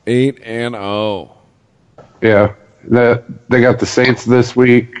 8-0. Yeah, they got the Saints this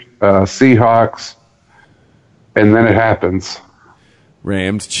week, Seahawks, and then it happens.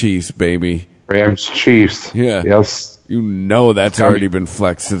 Rams, Chiefs, baby. Rams, Chiefs. Yeah. Yes. You know that's coming. already been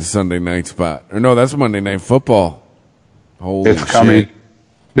flexed to the Sunday night spot. Or no, that's Monday Night Football. Holy It's coming. shit.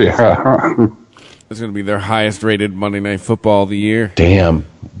 Yeah. It's going to be their highest rated Monday Night Football of the year. Damn,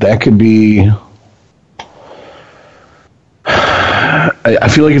 that could be. I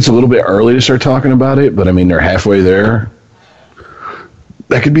feel like it's a little bit early to start talking about it, but I mean they're halfway there.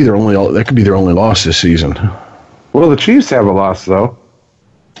 That could be their only loss this season. Well, the Chiefs have a loss, though.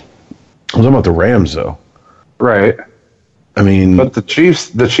 I'm talking about the Rams, though. Right. I mean, But the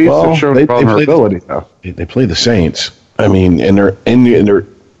Chiefs Well, have shown they vulnerability, though. they play the Saints. I mean, and they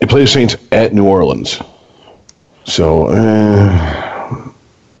play the Saints at New Orleans. So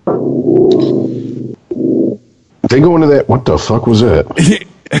they go into that. What the fuck was that?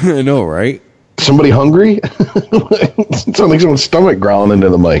 I know, right? Somebody hungry? It sounds like someone's stomach growling into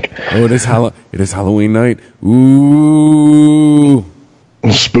the mic. Oh, it is Halloween night. Ooh.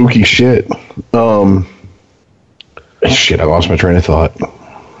 Spooky shit. Shit, I lost my train of thought.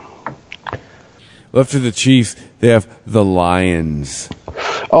 After the Chiefs, they have the Lions.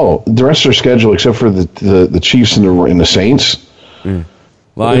 Oh, the rest of their schedule, except for the Chiefs and the Saints.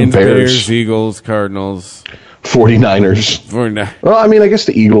 Lions, Bears. Bears, Eagles, Cardinals. 49ers. 49. Well, I mean, I guess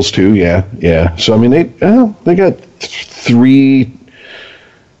the Eagles too. Yeah. So I mean, they got three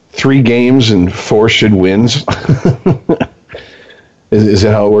games and 4 should wins. Is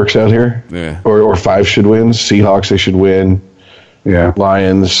that how it works out here? Yeah. Or 5 should wins. Seahawks, they should win. Yeah.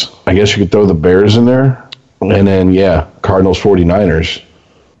 Lions. I guess you could throw the Bears in there, and then Cardinals, 49ers.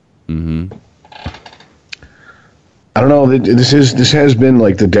 Mm-hmm. I don't know. This has been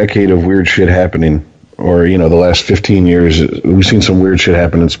like the decade of weird shit happening. Or, the last 15 years, we've seen some weird shit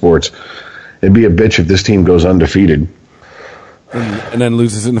happen in sports. It'd be a bitch if this team goes undefeated. And then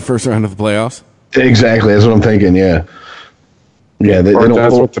loses in the first round of the playoffs. Exactly. That's what I'm thinking. Yeah. Yeah. They don't.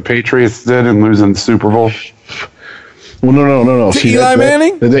 That's what the Patriots did in losing the Super Bowl. Well, no. To Eli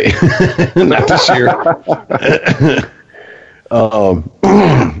Manning? Not this year.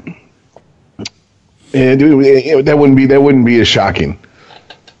 That wouldn't be as shocking.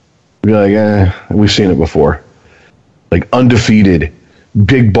 Be like, we've seen it before. Like undefeated,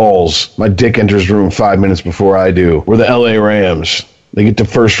 big balls. My dick enters the room 5 minutes before I do. We're the LA Rams. They get the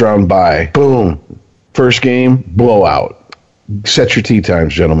first round bye. Boom. First game, blowout. Set your tee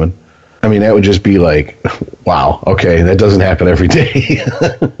times, gentlemen. I mean, that would just be like, wow, okay, that doesn't happen every day.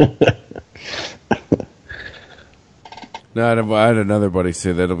 No, I had another buddy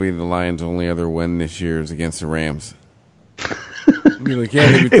say that'll be the Lions' only other win this year is against the Rams. Be like,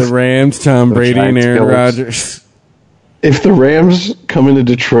 yeah, they beat the Rams, Tom Brady, and Aaron Rodgers. If the Rams come into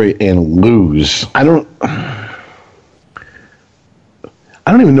Detroit and lose, I don't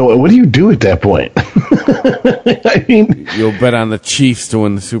even know. What do you do at that point? I mean, you'll bet on the Chiefs to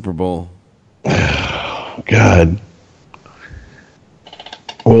win the Super Bowl. God.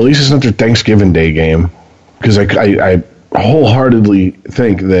 Well, at least it's not their Thanksgiving Day game, because I wholeheartedly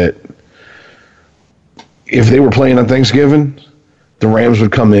think that if they were playing on Thanksgiving, the Rams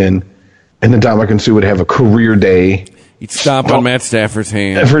would come in, and then Dominican Sue would have a career day. He'd stomp on Matt Stafford's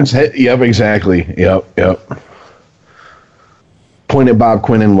hand. Yep, exactly. Yep. Point at Bob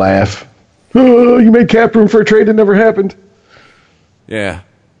Quinn and laugh. Oh, you made cap room for a trade that never happened. Yeah.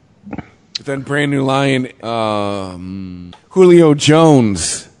 But then brand new Lion, Julio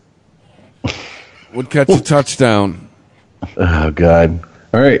Jones would catch a touchdown. Oh, God.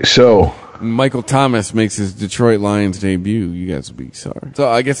 All right, so Michael Thomas makes his Detroit Lions debut. You guys will be sorry. So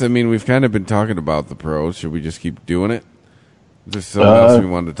I guess, we've kind of been talking about the pros. Should we just keep doing it? Is there something else we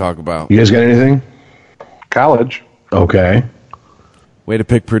wanted to talk about? You guys got anything? College. Okay. Way to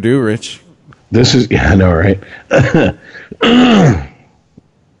pick Purdue, Rich. This is, I know, right?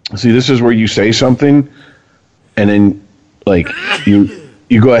 See, this is where you say something, and then, like, you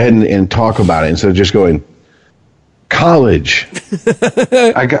go ahead and talk about it instead of just going, college.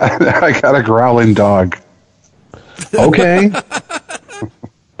 I got a growling dog. Okay.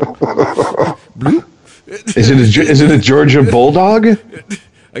 Is it a Georgia Bulldog?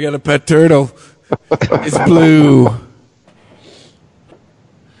 I got a pet turtle. It's blue.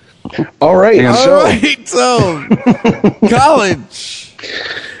 All right. So college.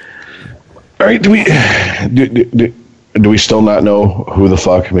 All right. Do we still not know who the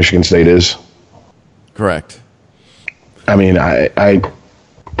fuck Michigan State is? Correct. I mean, I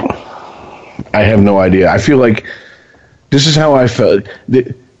have no idea. I feel like this is how I felt.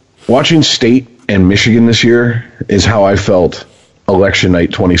 Watching State and Michigan this year is how I felt election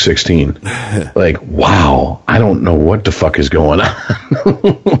night 2016. Like, wow, I don't know what the fuck is going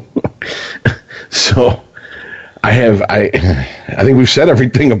on. So I think we've said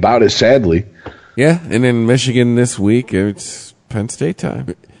everything about it, sadly. Yeah, and in Michigan this week, it's Penn State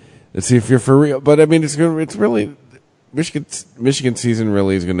time. Let's see if you're for real. But it's really Michigan season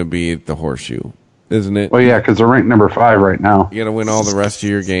really is going to be at the Horseshoe, isn't it? Well, yeah, because they're ranked number 5 right now. You got to win all the rest of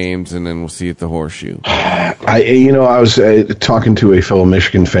your games, and then we'll see at the Horseshoe. I was talking to a fellow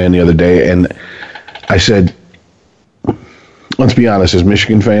Michigan fan the other day, and I said, let's be honest, as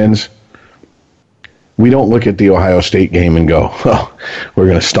Michigan fans, we don't look at the Ohio State game and go, oh, we're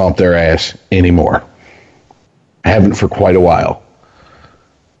going to stomp their ass anymore. I haven't for quite a while.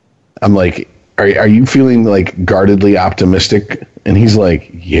 I'm like, are you feeling like guardedly optimistic? And he's like,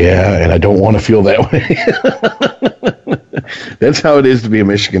 yeah, and I don't want to feel that way. That's how it is to be a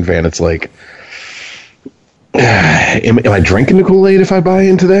Michigan fan. It's like, am I drinking the Kool-Aid if I buy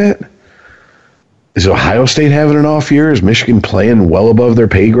into that? Is Ohio State having an off year? Is Michigan playing well above their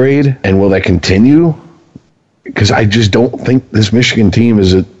pay grade? And will that continue? Because I just don't think this Michigan team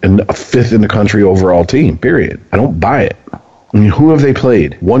is a fifth in the country overall team, period. I don't buy it. I mean, who have they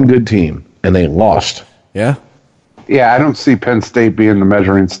played? One good team, and they lost. Yeah? Yeah, I don't see Penn State being the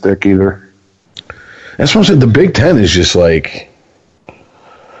measuring stick either. That's what I'm saying. The Big Ten is just like...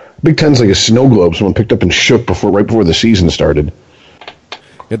 Big Ten's like a snow globe someone picked up and shook right before the season started.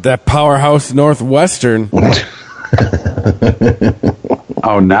 Get that powerhouse Northwestern.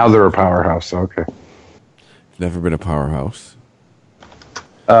 Oh, now they're a powerhouse. Okay. Never been a powerhouse.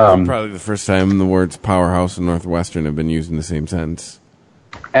 Probably the first time the words powerhouse and Northwestern have been used in the same sentence.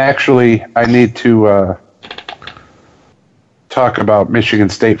 Actually, I need to talk about Michigan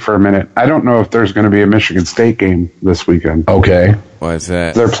State for a minute. I don't know if there's going to be a Michigan State game this weekend. Okay. Why is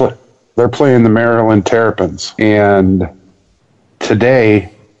that? They're playing the Maryland Terrapins, and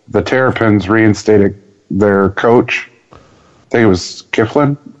today the Terrapins reinstated their coach think it was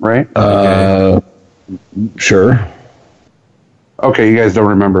Kifflin, right? Sure. Okay, you guys don't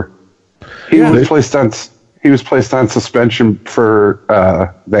remember. He was placed on suspension for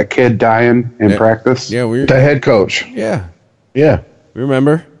that kid dying in practice. Yeah, the head coach. Yeah.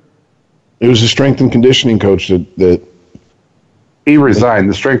 Remember? It was the strength and conditioning coach that he resigned.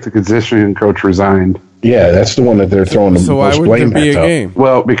 The strength and conditioning coach resigned. Yeah, that's the one that they're throwing the most blame at. Game?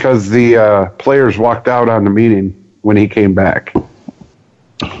 Well, because the players walked out on the meeting when he came back.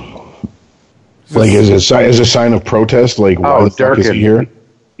 Like as a sign of protest, like why the fuck is he here?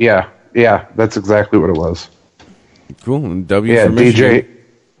 Yeah, that's exactly what it was. Cool. And W yeah, for Michigan.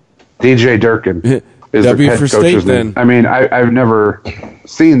 DJ Durkin is W the head for coach's state. name. Then I mean, I've never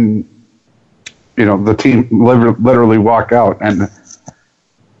seen the team literally walk out, and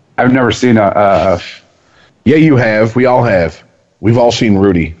I've never seen a. Yeah, you have. We all have. We've all seen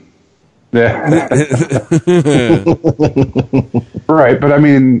Rudy. Yeah. Right, but I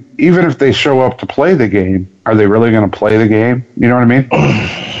mean, even if they show up to play the game, are they really going to play the game? You know what I mean?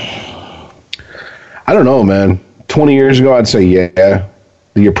 I don't know, man. 20 years ago, I'd say, yeah,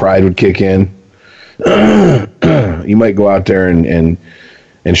 your pride would kick in. You might go out there and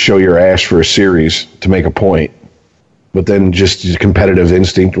show your ass for a series to make a point. But then just competitive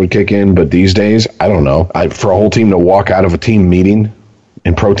instinct would kick in. But these days, I don't know. For a whole team to walk out of a team meeting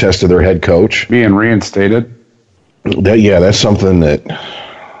in protest of their head coach. Being reinstated? That's something that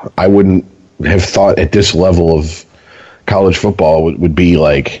I wouldn't have thought at this level of college football would be,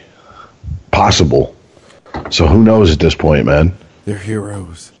 like, possible. So who knows at this point, man? They're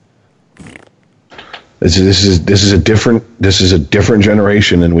heroes. This is a different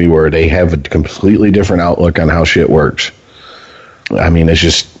generation than we were. They have a completely different outlook on how shit works. I mean, it's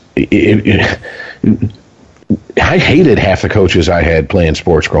just I hated half the coaches I had playing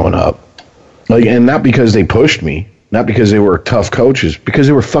sports growing up. Like, and not because they pushed me, not because they were tough coaches, because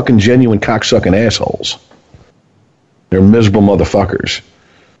they were fucking genuine cocksucking assholes. They're miserable motherfuckers.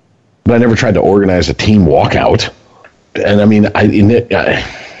 But I never tried to organize a team walkout. And I mean,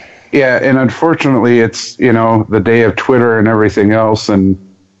 yeah, and unfortunately, it's, the day of Twitter and everything else, and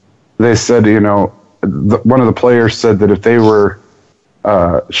they said, one of the players said that if they were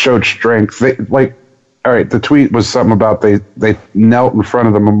showed strength, all right, the tweet was something about they knelt in front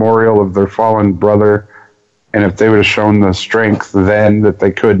of the memorial of their fallen brother, and if they would have shown the strength then that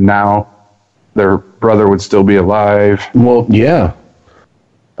they could now, their brother would still be alive. Well, yeah.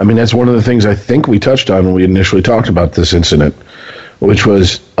 I mean, that's one of the things I think we touched on when we initially talked about this incident, which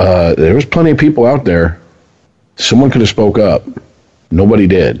was there was plenty of people out there. Someone could have spoke up. Nobody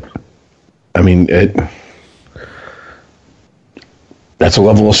did. I mean, that's a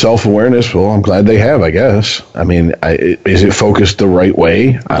level of self-awareness. Well, I'm glad they have, I guess. I mean, is it focused the right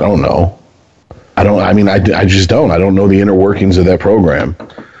way? I don't know. I just don't. I don't know the inner workings of that program.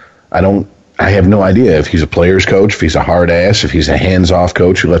 I have no idea if he's a player's coach, if he's a hard ass, if he's a hands-off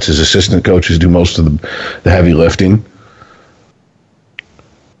coach who lets his assistant coaches do most of the heavy lifting.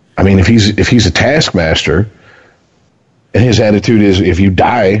 I mean, if he's a taskmaster and his attitude is, if you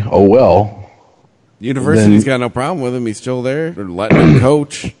die, oh well. The university's got no problem with him. He's still there. They're letting him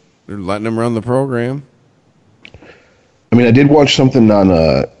coach. They're letting him run the program. I mean, I did watch something on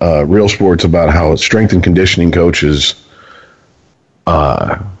Real Sports about how strength and conditioning coaches,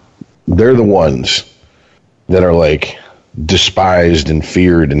 they're the ones that are, like, despised and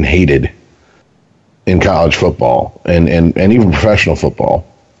feared and hated in college football and even professional football.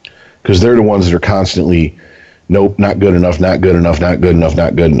 Because they're the ones that are constantly, nope, not good enough, not good enough, not good enough,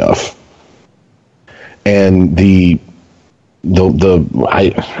 not good enough. And I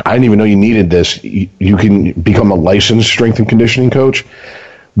didn't even know you needed this. You can become a licensed strength and conditioning coach,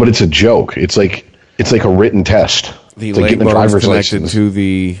 but it's a joke. It's like a written test. The leg bone is connected to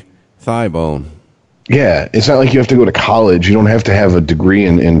the thigh bone. Yeah, it's not like you have to go to college. You don't have to have a degree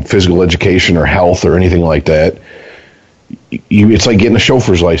in physical education or health or anything like that. It's like getting a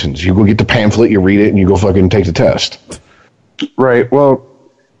chauffeur's license. You go get the pamphlet, you read it, and you go fucking take the test. Right. Well,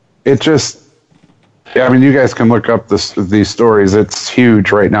 it just... I mean, you guys can look up these stories. It's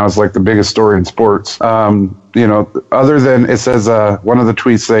huge right now. It's like the biggest story in sports. Other than, it says, one of the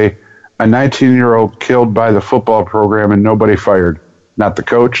tweets say, a 19-year-old killed by the football program and nobody fired. Not the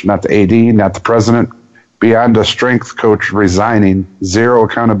coach, not the AD, not the president. Beyond a strength coach resigning, zero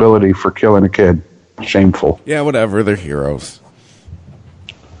accountability for killing a kid. Shameful. Yeah, whatever. They're heroes.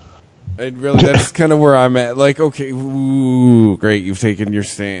 That's kind of where I'm at. Like, okay, ooh, great, you've taken your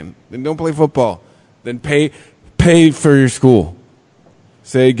stand. Then don't play football. Then pay for your school.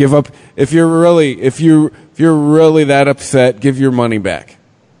 Say, give up. If you're really that upset, give your money back.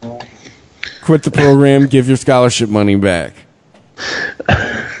 Quit the program, give your scholarship money back.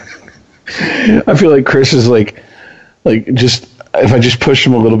 I feel like Chris is like just if I just push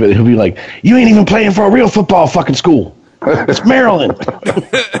him a little bit, he'll be like, "You ain't even playing for a real football fucking school. It's Maryland.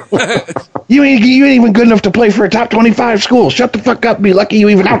 You ain't even good enough to play for a top 25 school. Shut the fuck up. Be lucky you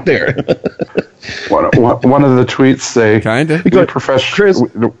even out there." One of the tweets say, Kinda. Chris,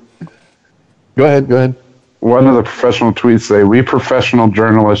 go ahead. One of the professional tweets say, "We professional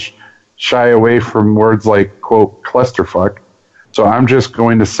journalists shy away from words like, quote, clusterfuck. So I'm just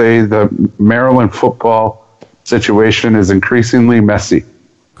going to say the Maryland football situation is increasingly messy."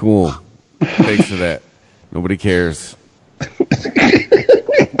 Cool. Thanks for that. Nobody cares.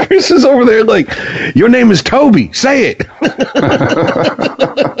 Chris is over there like, "Your name is Toby. Say it."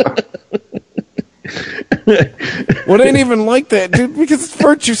 Well, it ain't even like that, dude, because it's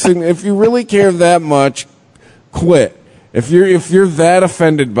virtue signaling. If you really care that much, quit. If you're that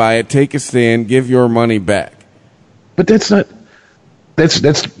offended by it, take a stand, give your money back. But that's not. That's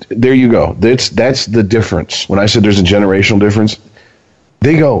there you go. That's the difference. When I said there's a generational difference,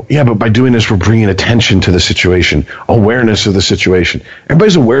 they go, yeah, but by doing this, we're bringing attention to the situation, awareness of the situation.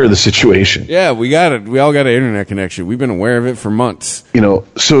 Everybody's aware of the situation. Yeah, we got it. We all got an internet connection. We've been aware of it for months.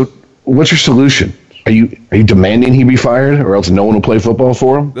 So what's your solution? Are you demanding he be fired, or else no one will play football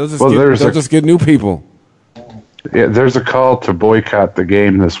for him? They'll just get new people. Yeah, there's a call to boycott the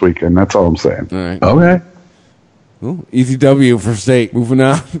game this weekend. That's all I'm saying. All right. Okay. Ooh, easy W for State. Moving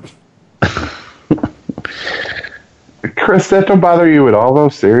on. Chris, that don't bother you at all, though?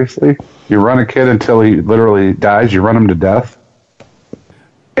 Seriously? You run a kid until he literally dies? You run him to death?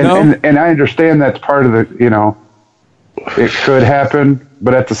 And I understand that's part of the, it could happen,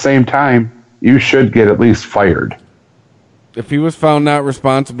 but at the same time, you should get at least fired. If he was found not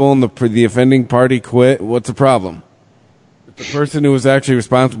responsible and the offending party quit, what's the problem? If the person who was actually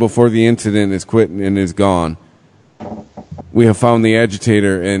responsible for the incident is quit and is gone, we have found the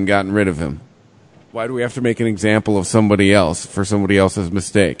agitator and gotten rid of him. Why do we have to make an example of somebody else for somebody else's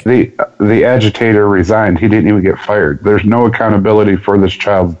mistake? The agitator resigned. He didn't even get fired. There's no accountability for this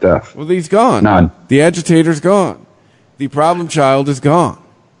child's death. Well, he's gone. None. The agitator's gone. The problem child is gone.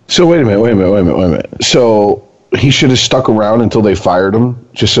 So wait a minute. So he should have stuck around until they fired him,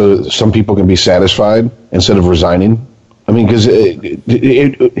 just so some people can be satisfied instead of resigning. I mean, because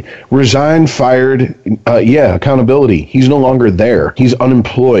resigned, fired, accountability. He's no longer there. He's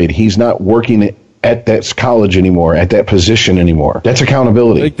unemployed. He's not working at that college anymore, at that position anymore. That's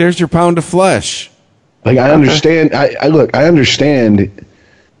accountability. Like, there's your pound of flesh. Like, I understand. I understand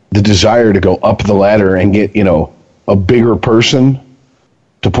the desire to go up the ladder and get, a bigger person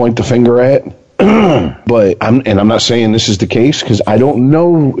to point the finger at. But I'm not saying this is the case because I don't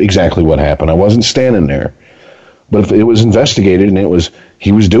know exactly what happened. I wasn't standing there. But if it was investigated and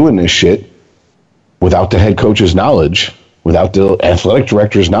he was doing this shit without the head coach's knowledge, without the athletic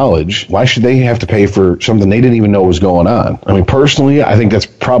director's knowledge, why should they have to pay for something they didn't even know was going on? I mean, personally, I think that's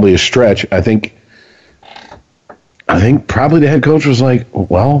probably a stretch. I think probably the head coach was like,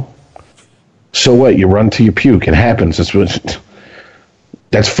 well, so what? You run till you puke. It happens. That's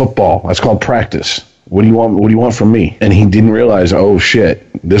football. That's called practice. What do you want? What do you want from me? And he didn't realize, oh shit,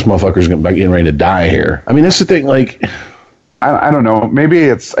 this motherfucker's getting ready to die here. I mean, that's the thing. Like, I don't know. Maybe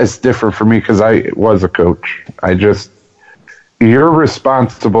it's different for me because I was a coach. You're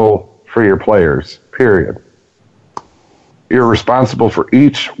responsible for your players. Period. You're responsible for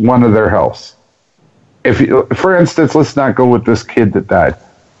each one of their health. For instance, let's not go with this kid that died.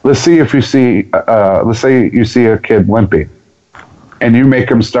 Let's say you see a kid limping, and you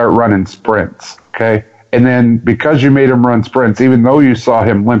make him start running sprints. Okay, and then because you made him run sprints, even though you saw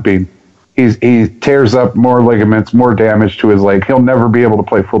him limping, he tears up more ligaments, more damage to his leg. He'll never be able to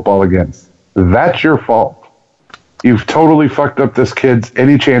play football again. That's your fault. You've totally fucked up this kid's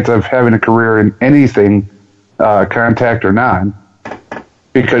any chance of having a career in anything, contact or non,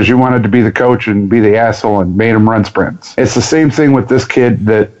 because you wanted to be the coach and be the asshole and made him run sprints. It's the same thing with this kid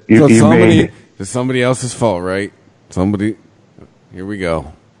that you made. It's somebody else's fault, right? Here we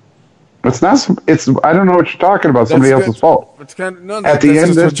go. It's not. I don't know what you're talking about. Somebody else's fault. It's kind of that's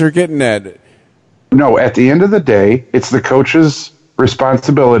just what you're getting at. No, at the end of the day, it's the coach's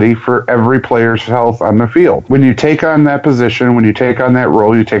responsibility for every player's health on the field. When you take on that position, when you take on that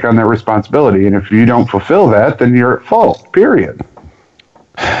role, you take on that responsibility, and if you don't fulfill that, then you're at fault. Period.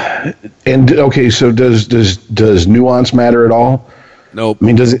 And okay, so does nuance matter at all? Nope. I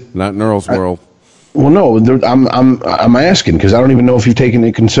mean, does it? Not in Earl's world. Well, no, I'm asking because I don't even know if you've taken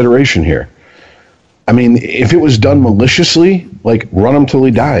into consideration here. I mean, if it was done maliciously, like run him till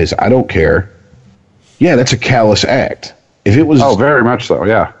he dies, I don't care. Yeah, that's a callous act. If it was, very much so.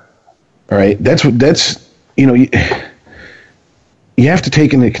 Yeah. All right, that's you have to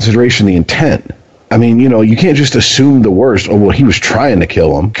take into consideration the intent. I mean, you can't just assume the worst. Oh, well, he was trying to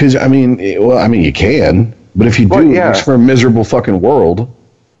kill him. Because, you can. But if you do, it's for a miserable fucking world.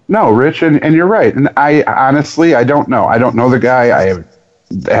 No, Rich, and you're right. And I honestly, I don't know. I don't know the guy. I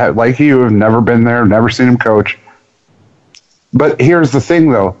have, like you, have never been there, never seen him coach. But here's the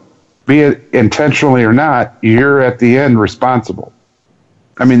thing, though. Be it intentionally or not, you're at the end responsible.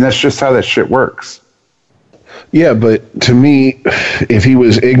 I mean, that's just how that shit works. Yeah, but to me, if he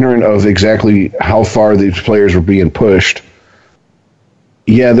was ignorant of exactly how far these players were being pushed,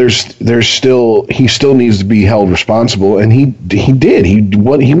 yeah, he still needs to be held responsible, and he did. He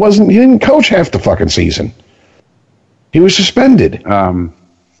didn't coach half the fucking season. He was suspended.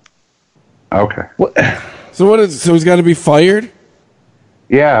 Okay. What? So he's got to be fired?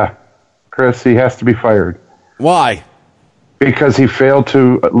 Yeah, Chris, he has to be fired. Why? Because he failed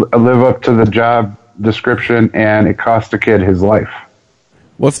to live up to the job description, and it cost a kid his life.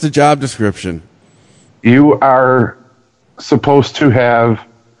 What's the job description? You are supposed to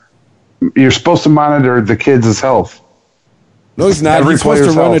monitor the kids' health. No, he's not. He's supposed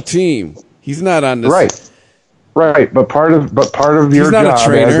to run a team. He's not on this. Right. But part of your job as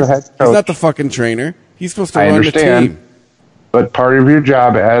a head coach, he's not the fucking trainer. He's supposed to run a team. But part of your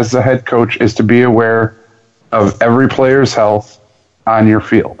job as the head coach is to be aware of every player's health on your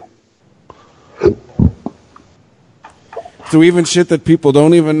field. So even shit that people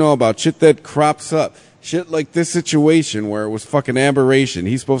don't even know about, shit that crops up, shit like this situation where it was fucking aberration,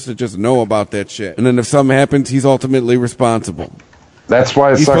 he's supposed to just know about that shit. And then if something happens, he's ultimately responsible. That's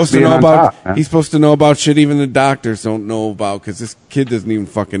why he's supposed to know about. Top, he's supposed to know about shit even the doctors don't know about because this kid doesn't even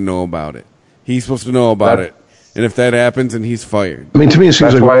fucking know about it. He's supposed to know about it. And if that happens, then he's fired. I mean, to me, it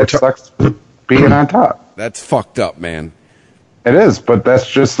seems that's why it sucks being on top. That's fucked up, man. It is, but that's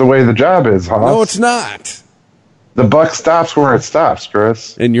just the way the job is, Hoss. No, it's not. The buck stops where it stops,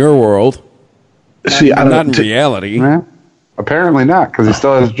 Chris. In your world. See, not in reality. Yeah, apparently not, because he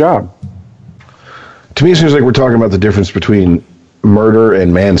still has a job. To me, it seems like we're talking about the difference between murder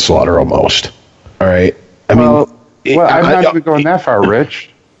and manslaughter almost. All right? I'm not even going that far, Rich.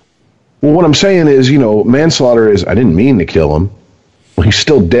 Well, what I'm saying is, manslaughter is, I didn't mean to kill him. Well, he's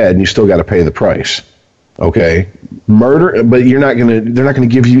still dead, and you still got to pay the price. Okay? Murder, but they're not going to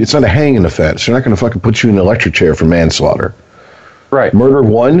give you, it's not a hanging offense. They're not going to fucking put you in an electric chair for manslaughter. Right. Murder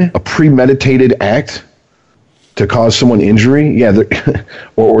one, a premeditated act to cause someone injury, yeah,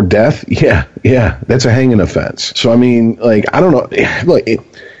 or death, yeah, that's a hanging offense. So, I mean, I don't know. Look,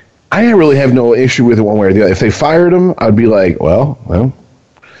 I really have no issue with it one way or the other. If they fired him, I'd be like, well,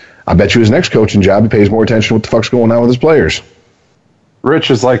 I bet you his next coaching job, he pays more attention to what the fuck's going on with his players.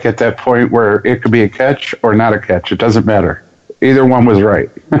 Rich is at that point where it could be a catch or not a catch. It doesn't matter. Either one was right.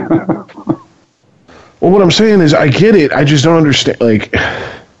 Well, what I'm saying is I get it. I just don't understand.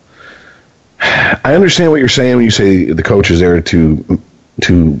 I understand what you're saying when you say the coach is there to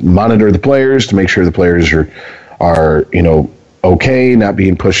monitor the players, to make sure the players are okay, not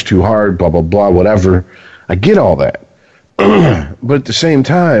being pushed too hard, blah, blah, blah, whatever. I get all that. But at the same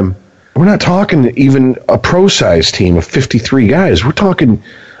time, we're not talking even a pro-sized team of 53 guys. We're talking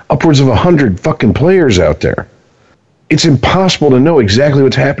upwards of 100 fucking players out there. It's impossible to know exactly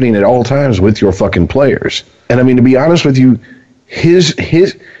what's happening at all times with your fucking players. And I mean, to be honest with you,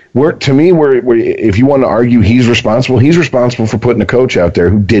 to me, if you want to argue he's responsible for putting a coach out there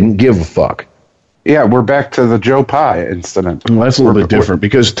who didn't give a fuck. Yeah, we're back to the Joe Pye incident. Well, that's a little bit different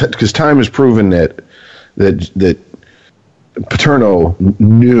because time has proven that Paterno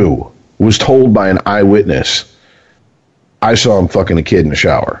was told by an eyewitness, I saw him fucking a kid in the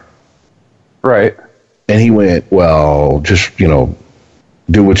shower. Right. And he went, well, just, do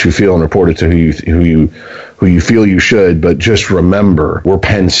what you feel and report it to who you feel you should, but just remember, we're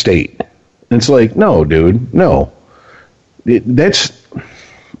Penn State. And it's like, no, dude, no.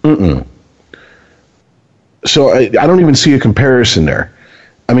 So I don't even see a comparison there.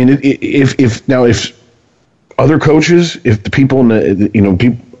 I mean, if other coaches, if the people in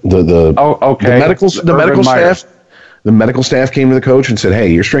the medical staff came to the coach and said,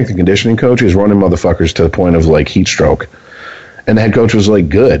 hey, your strength and conditioning coach is running motherfuckers to the point of heat stroke. And the head coach was like,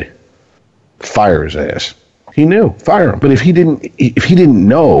 good. Fire his ass. He knew. Fire him. But if he didn't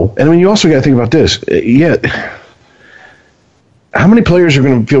know, and I mean, you also got to think about this. How many players are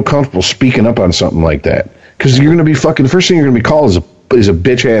going to feel comfortable speaking up on something like that? Because you're going to be the first thing you're going to be called is a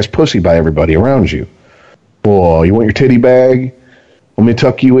bitch-ass pussy by everybody around you. Boy, you want your titty bag? Let me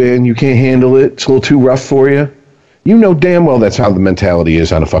tuck you in. You can't handle it. It's a little too rough for you. You know damn well that's how the mentality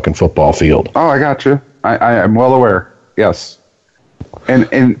is on a fucking football field. Oh, I got you. I am well aware. Yes.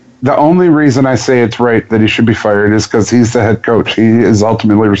 And The only reason I say it's right that he should be fired is because he's the head coach. He is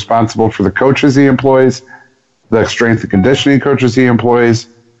ultimately responsible for the coaches he employs, the strength and conditioning coaches he employs,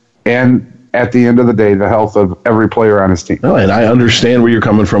 and at the end of the day, the health of every player on his team. No, and I understand where you're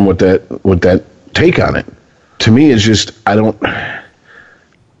coming from with that take on it. To me, it's just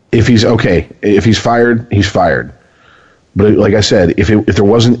if he's fired, he's fired. But like I said, if there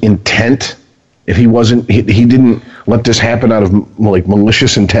wasn't intent, if he didn't let this happen out of like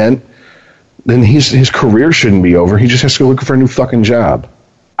malicious intent, then his career shouldn't be over. He just has to go look for a new fucking job.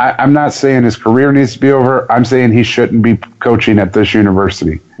 I'm not saying his career needs to be over. I'm saying he shouldn't be coaching at this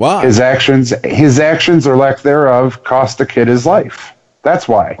university. Why? His actions or lack thereof cost the kid his life. That's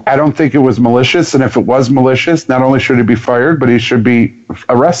why. I don't think it was malicious, and if it was malicious, not only should he be fired, but he should be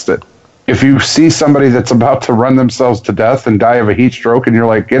arrested. If you see somebody that's about to run themselves to death and die of a heat stroke, and you're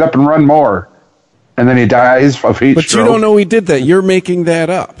like, get up and run more, and then he dies of heat stroke. But you don't know he did that. You're making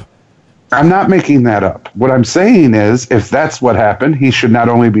that up. I'm not making that up. What I'm saying is, if that's what happened, he should not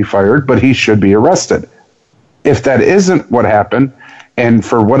only be fired, but he should be arrested. If that isn't what happened, and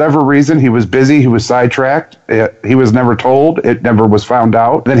for whatever reason he was busy, he was sidetracked, he was never told, it never was found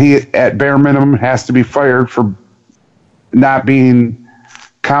out, then he, at bare minimum, has to be fired for not being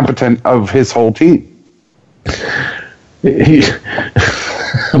competent of his whole team. I'm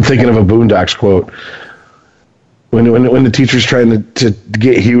thinking of a Boondocks quote. When the teacher's trying to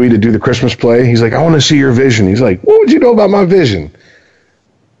get Huey to do the Christmas play, he's like, I want to see your vision. He's like, what would you know about my vision?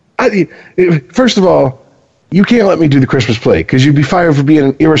 First of all, you can't let me do the Christmas play because you'd be fired for being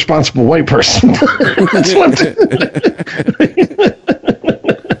an irresponsible white person.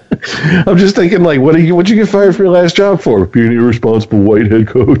 I'm just thinking, like, what'd you get fired for your last job for? Being an irresponsible white head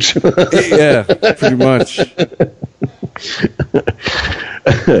coach. Yeah, pretty much.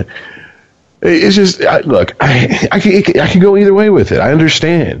 It's just, look, I can go either way with it. I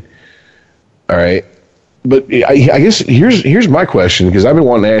understand. All right. But I guess here's my question, because I've been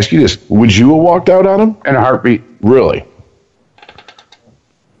wanting to ask you this. Would you have walked out on him? In a heartbeat. Really?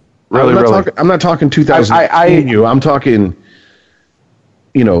 Really? I'm not talking 2018 you. I'm talking,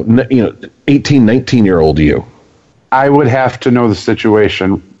 18, 19-year-old you. I would have to know the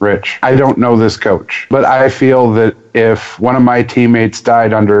situation, Rich. I don't know this coach, but I feel that if one of my teammates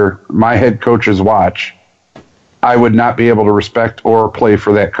died under my head coach's watch, I would not be able to respect or play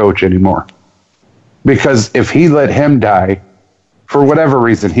for that coach anymore. Because if he let him die, for whatever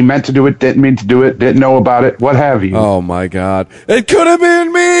reason, he meant to do it, didn't mean to do it, didn't know about it, what have you. Oh, my God. It could have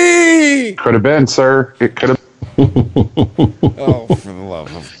been me! Could have been, sir. It could have. Oh, for the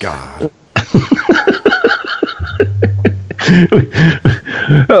love of God.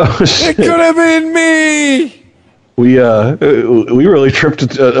 It could have been me. We really tripped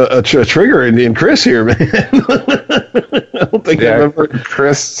a trigger in Chris here, man. I don't think I remember.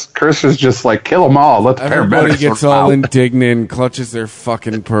 Chris is just like, kill them all. Let the Everybody paramedics gets all indignant and clutches their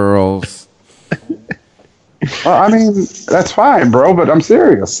fucking pearls. Well, I mean, that's fine, bro, but I'm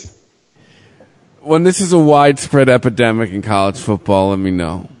serious. When this is a widespread epidemic in college football, let me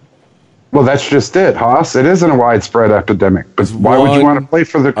know. Well, that's just it, Haas. It isn't a widespread epidemic. But why would you want to play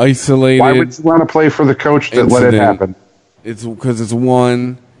for the isolated? Why would you want to play for the coach that let it happen? It's because it's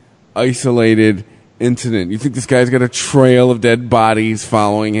one isolated incident. You think this guy's got a trail of dead bodies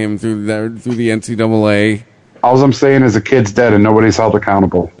following him through the NCAA? All I'm saying is the kid's dead and nobody's held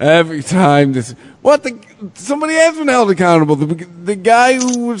accountable. Every time somebody has been held accountable. The guy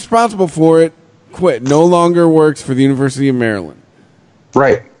who was responsible for it quit. No longer works for the University of Maryland.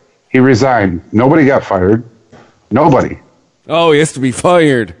 Right. He resigned. Nobody got fired. Nobody. Oh, he has to be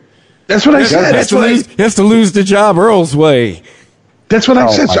fired. That's what I said. He has to lose the job Earl's way. That's what I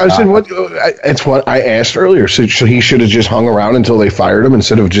said. So I said, it's what I asked earlier. So he should have just hung around until they fired him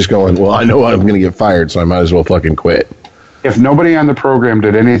instead of just going, well, I know I'm going to get fired, so I might as well fucking quit. If nobody on the program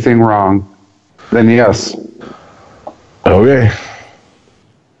did anything wrong, then yes. Okay.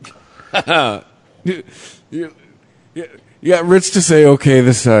 You got Rich to say okay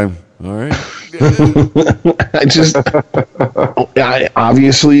this time. All right.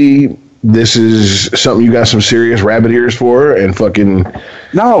 Obviously, this is something you got some serious rabbit ears for, and fucking.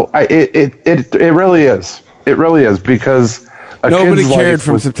 No, it really is. It really is, because nobody cared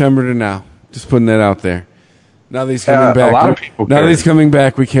from September to now. Just putting that out there. Now that he's coming back. A lot of people now that he's coming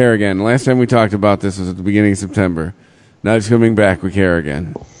back, we care again. Last time we talked about this was at the beginning of September. Now he's coming back, we care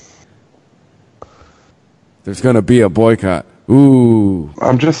again. There's going to be a boycott. Ooh.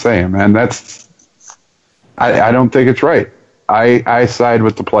 I'm just saying, man, I don't think it's right. I side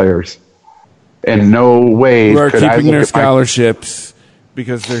with the players. In no way who are keeping their scholarships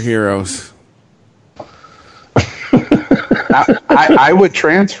because they're heroes. I would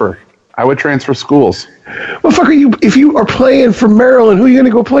transfer. I would transfer schools. Well, fuck, if you are playing for Maryland, who are you going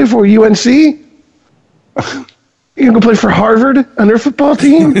to go play for? UNC? You going to go play for Harvard on their football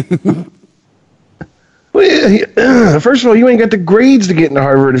team? First of all, you ain't got the grades to get into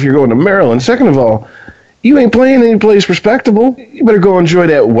Harvard if you're going to Maryland. Second of all, you ain't playing any place respectable. You better go enjoy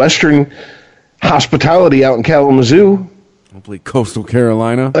that Western hospitality out in Kalamazoo. Hopefully Coastal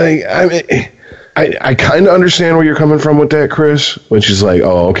Carolina. I kind of understand where you're coming from with that, Chris, which is like,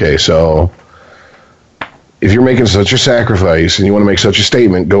 oh, okay, so if you're making such a sacrifice and you want to make such a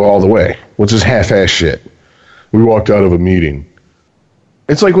statement, go all the way. What's this half-ass shit? We walked out of a meeting.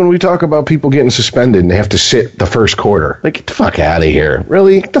 It's like when we talk about people getting suspended and they have to sit the first quarter. Like, get the fuck out of here.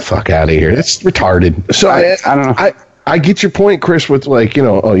 Really? Get the fuck out of here. That's retarded. So I don't know. I get your point, Chris, with like,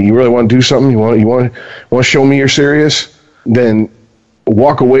 oh, you really want to do something? You want to show me you're serious? Then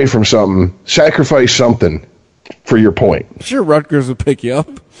walk away from something, sacrifice something for your point. Sure, Rutgers will pick you up.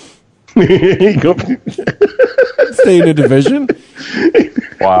 Stay in a division.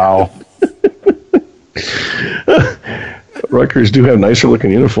 Wow. Rutgers do have nicer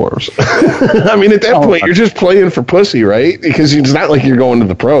looking uniforms. I mean, at that point, you're just playing for pussy, right? Because it's not like you're going to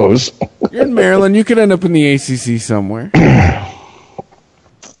the pros. You're in Maryland. You could end up in the ACC somewhere.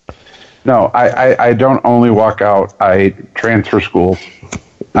 No, I don't only walk out. I transfer schools.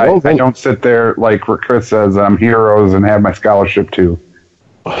 I don't sit there like Chris says, I'm heroes and have my scholarship too.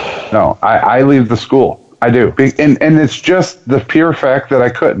 No, I leave the school. I do. And it's just the pure fact that I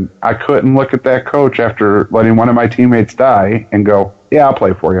couldn't look at that coach after letting one of my teammates die and go, yeah, I'll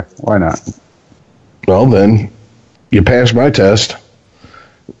play for you. Why not? Well, then you passed my test.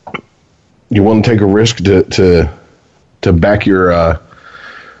 You want to take a risk to back your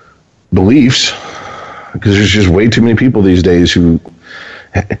beliefs, because there's just way too many people these days who,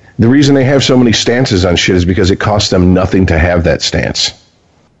 the reason they have so many stances on shit is because it costs them nothing to have that stance.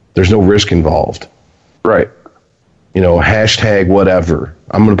 There's no risk involved. Right. Hashtag whatever.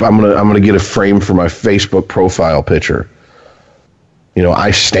 I'm gonna get a frame for my Facebook profile picture.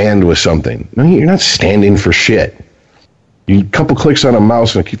 I stand with something. No, you're not standing for shit. You couple clicks on a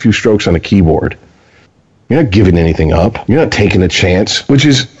mouse and a few strokes on a keyboard. You're not giving anything up. You're not taking a chance, which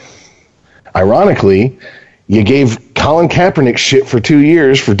is, ironically, you gave Colin Kaepernick shit for 2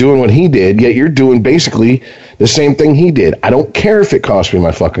 years for doing what he did, yet you're doing basically the same thing he did. I don't care if it costs me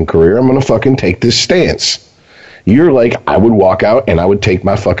my fucking career. I'm going to fucking take this stance. You're like, I would walk out and I would take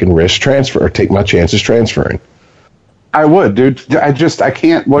my fucking risk transfer or take my chances transferring. I would, dude. I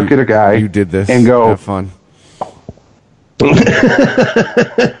can't look at a guy you did this and go, have fun.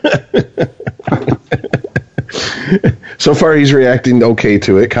 So far, he's reacting okay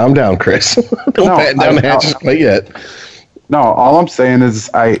to it. Calm down, Chris. Don't batten down the hatches quite yet. No, all I'm saying is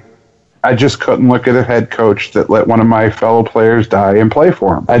I just couldn't look at a head coach that let one of my fellow players die and play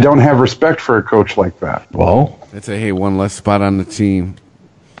for him. I don't have respect for a coach like that. Well, I'd say, one less spot on the team.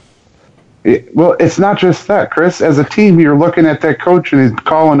 It's not just that, Chris. As a team, you're looking at that coach and he's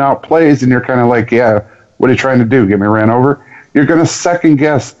calling out plays, and you're kind of like, yeah, what are you trying to do? Get me ran over? You're going to second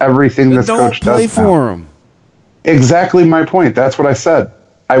guess everything this coach does. Don't play for him. Exactly my point. That's what I said.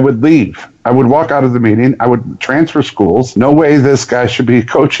 I would leave. I would walk out of the meeting. I would transfer schools. No way this guy should be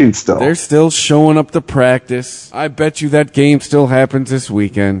coaching still. They're still showing up to practice. I bet you that game still happens this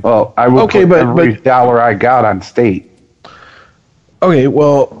weekend. Well, I would put every dollar I got on State. Okay,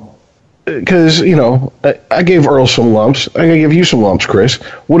 well, because, I gave Earl some lumps. I'm going to give you some lumps, Chris.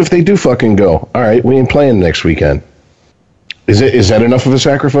 What if they do fucking go, all right, we ain't playing next weekend? Is that enough of a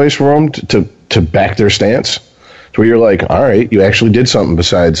sacrifice for them to back their stance? To where you're like, all right, you actually did something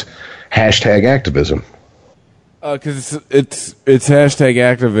besides hashtag activism. Because it's hashtag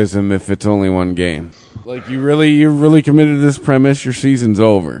activism if it's only one game. Like, you're really committed to this premise, your season's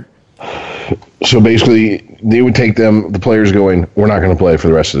over. So basically, they would take the players going, we're not going to play for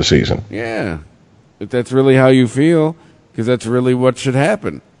the rest of the season. Yeah. If that's really how you feel, because that's really what should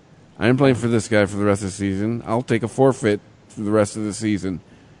happen. I ain't playing for this guy for the rest of the season. I'll take a forfeit for the rest of the season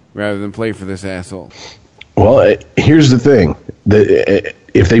rather than play for this asshole. Well, here's the thing.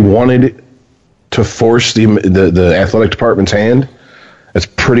 If they wanted to force the athletic department's hand, that's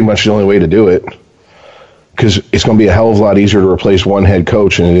pretty much the only way to do it. Because it's going to be a hell of a lot easier to replace one head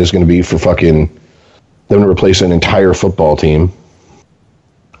coach than it is going to be for fucking them to replace an entire football team.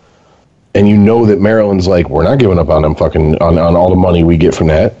 And you know that Maryland's like, we're not giving up on them fucking on all the money we get from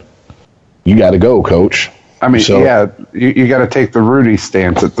that. You got to go, coach. I mean, you got to take the Rudy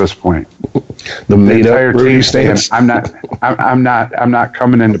stance at this point. The made-up Rudy stance. I'm not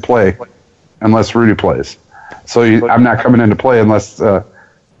coming into play unless Rudy plays. So I'm not coming into play unless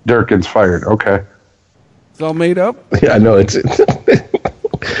Durkin's fired. Okay. It's all made up. Yeah, I know it's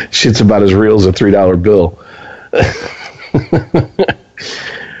shit's about as real as a $3 bill.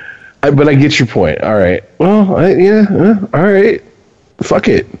 But I get your point. All right. Well, all right. Fuck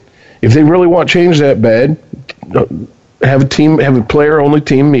it. If they really want change that bad, have a player-only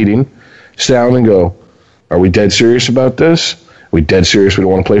team meeting, sit down and go, are we dead serious about this? Are we dead serious we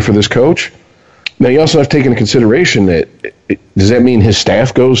don't want to play for this coach? Now, you also have to take into consideration that, does that mean his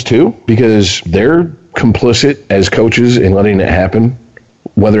staff goes too? Because they're complicit as coaches in letting it happen,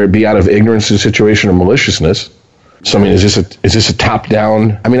 whether it be out of ignorance of the situation or maliciousness. So, I mean, is this a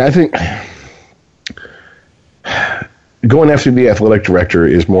top-down? I mean, I think going after the athletic director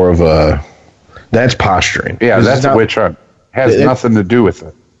is more of that's posturing. Yeah, that's a witch hunt. Has nothing to do with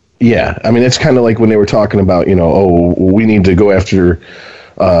it. Yeah, I mean, it's kind of like when they were talking about, we need to go after,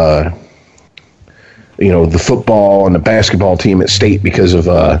 the football and the basketball team at State because of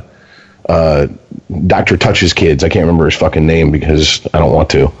Dr. Touch's kids. I can't remember his fucking name because I don't want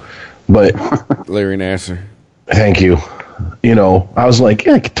to. But Larry Nassar. Thank you. I was like,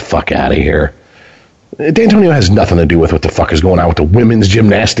 get the fuck out of here. D'Antonio has nothing to do with what the fuck is going on with the women's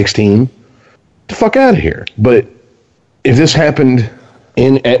gymnastics team. Get the fuck out of here. But if this happened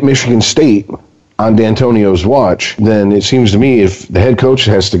at Michigan State on D'Antonio's watch, then it seems to me if the head coach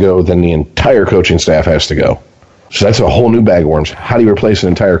has to go, then the entire coaching staff has to go. So that's a whole new bag of worms. How do you replace an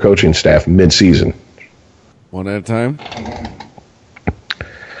entire coaching staff mid-season? One at a time?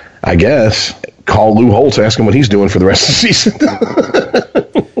 I guess. Call Lou Holtz, ask him what he's doing for the rest of the season.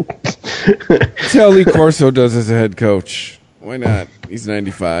 See how Lee Corso does as a head coach. Why not? He's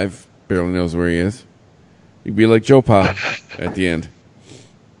 95. Barely knows where he is. He'd be like Joe Pa at the end.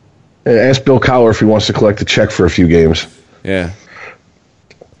 Ask Bill Cowher if he wants to collect the check for a few games. Yeah.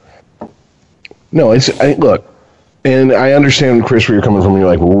 No, look, and I understand, Chris, where you're coming from. You're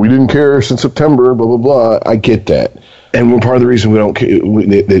like, well, we didn't care since September, blah, blah, blah. I get that. And part of the reason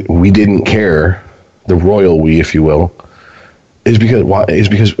that we didn't care, the royal we, if you will, is because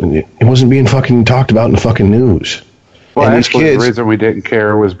it wasn't being fucking talked about in the fucking news. Well, and actually, the reason we didn't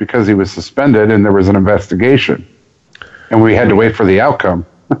care was because he was suspended and there was an investigation. And we had to wait for the outcome.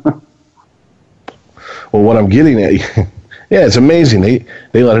 Well, what I'm getting at, yeah, it's amazing. They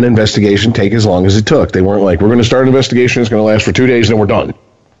let an investigation take as long as it took. They weren't like, we're going to start an investigation, it's going to last for 2 days, and then we're done.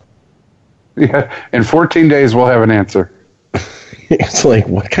 Yeah, in 14 days, we'll have an answer. It's like,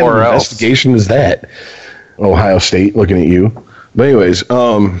 what kind of investigation is that? Ohio State looking at you. But anyways,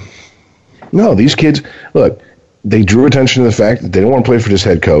 no, these kids, look, they drew attention to the fact that they don't want to play for this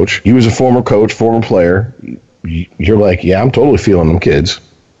head coach. He was a former coach, former player. You're like, yeah, I'm totally feeling them kids.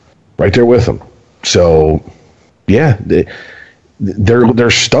 Right there with them. So, yeah, their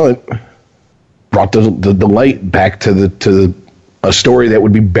stunt brought the light back to a story that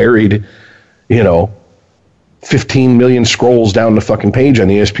would be buried, 15 million scrolls down the fucking page on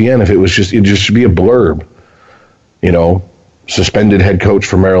ESPN if it'd just be a blurb, suspended head coach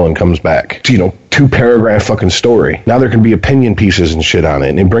for Maryland comes back. 2-paragraph fucking story. Now there can be opinion pieces and shit on it,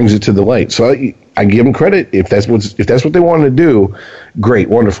 and it brings it to the light. So I give them credit. If that's what they wanted to do, great,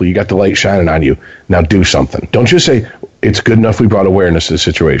 wonderful. You got the light shining on you. Now do something. Don't just say it's good enough we brought awareness to the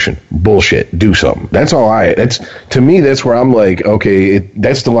situation. Bullshit. Do something. That's all to me, that's where I'm like, okay,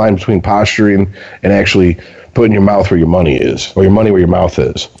 that's the line between posturing and actually putting your mouth where your money is, or your money where your mouth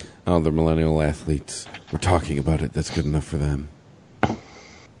is. Oh, the millennial athletes. We're talking about it. That's good enough for them.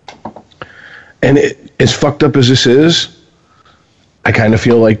 And as fucked up as this is, I kind of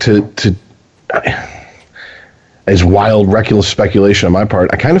feel like as wild, reckless speculation on my part,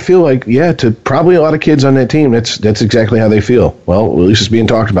 I kind of feel like, to probably a lot of kids on that team, that's exactly how they feel. Well, at least it's being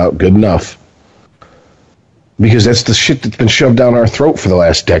talked about. Good enough. Because that's the shit that's been shoved down our throat for the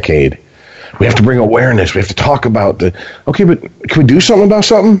last decade. We have to bring awareness. We have to talk about okay, but can we do something about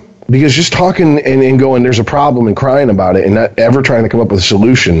something? Because just talking and going, there's a problem, and crying about it and not ever trying to come up with a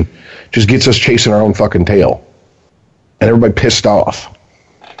solution just gets us chasing our own fucking tail. And everybody pissed off.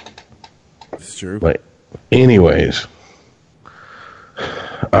 It's true. But anyways.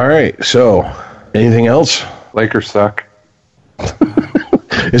 All right, so anything else? Lakers suck.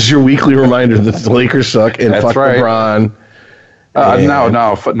 This is your weekly reminder that the Lakers suck and That's fuck right. LeBron.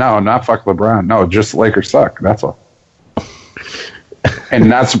 No, not fuck LeBron. No, just Lakers suck. That's all. And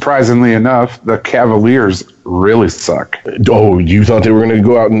not surprisingly enough, the Cavaliers really suck. Oh, you thought they were going to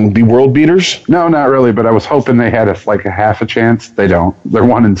go out and be world beaters? No, not really, but I was hoping they had a half a chance. They don't. They're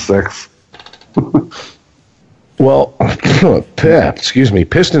 1-6. Well, excuse me,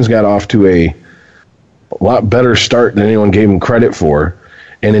 Pistons got off to a lot better start than anyone gave them credit for.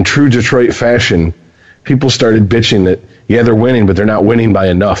 And in true Detroit fashion, people started bitching that, they're winning, but they're not winning by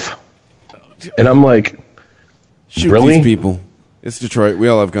enough. And I'm like, Shoot Really? these people. It's Detroit. We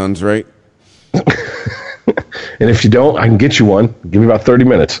all have guns, right? And if you don't, I can get you one. Give me about 30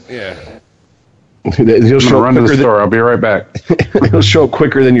 minutes. Yeah. He'll I'm going to show run to the quicker store. I'll be right back. He'll show up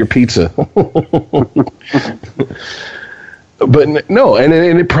quicker than your pizza. But no, and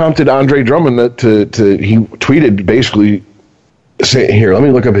it prompted Andre Drummond he tweeted basically say, here, let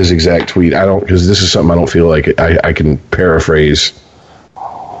me look up his exact tweet. Because this is something I don't feel like I can paraphrase.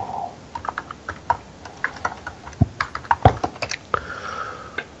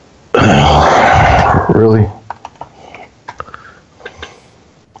 Really?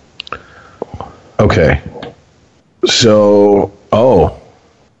 Okay. So,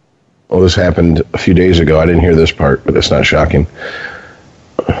 this happened a few days ago. I didn't hear this part, but it's not shocking.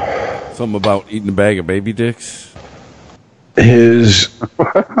 Something about eating a bag of baby dicks.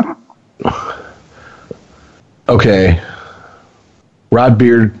 Okay. Rod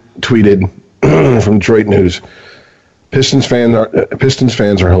Beard tweeted from Detroit News. Pistons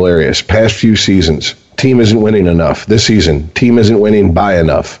fans are hilarious. Past few seasons, team isn't winning enough. This season, team isn't winning by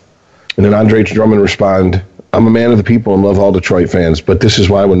enough. And then Andre Drummond responded, I'm a man of the people and love all Detroit fans, but this is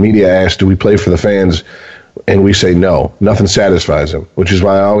why when media asks, do we play for the fans? And we say no. Nothing satisfies them, which is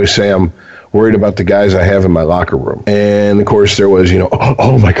why I always say I'm worried about the guys I have in my locker room. And, of course, there was,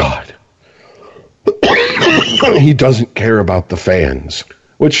 oh my God. He doesn't care about the fans.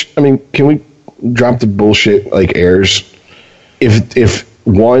 Which, I mean, can we drop the bullshit like airs? If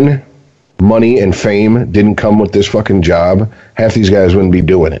one, money and fame didn't come with this fucking job, half these guys wouldn't be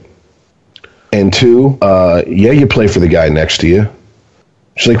doing it. And two, you play for the guy next to you.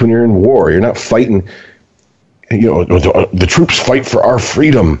 It's like when you're in war, you're not fighting, the troops fight for our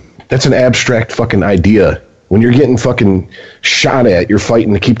freedom. That's an abstract fucking idea. When you're getting fucking shot at, you're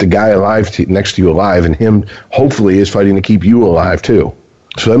fighting to keep the guy alive next to you alive, and him hopefully is fighting to keep you alive too.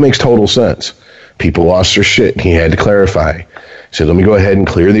 So that makes total sense. People lost their shit. He had to clarify. He said, let me go ahead and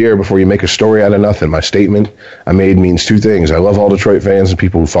clear the air before you make a story out of nothing. My statement I made means two things. I love all Detroit fans and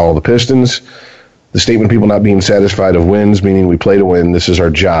people who follow the Pistons. The statement, people not being satisfied of wins, meaning we play to win. This is our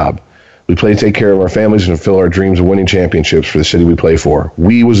job. We play to take care of our families and fulfill our dreams of winning championships for the city we play for.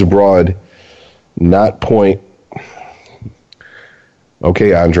 We was abroad, not point.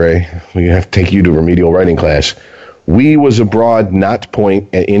 Okay, Andre, we have to take you to remedial writing class. We was abroad, not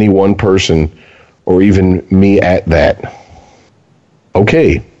point at any one person or even me at that.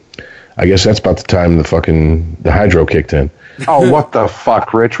 Okay. I guess that's about the time the hydro kicked in. Oh, what the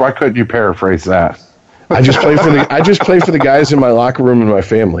fuck, Rich? Why couldn't you paraphrase that? I just play for the guys in my locker room and my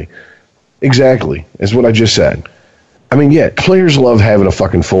family. Exactly. Is what I just said. I mean, yeah, players love having a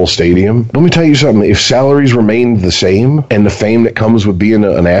fucking full stadium. Let me tell you something. If salaries remained the same and the fame that comes with being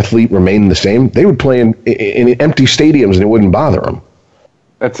an athlete remained the same, they would play in empty stadiums and it wouldn't bother them.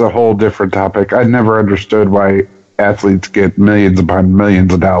 That's a whole different topic. I never understood why athletes get millions upon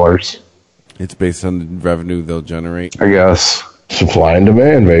millions of dollars. It's based on the revenue they'll generate. I guess. Supply and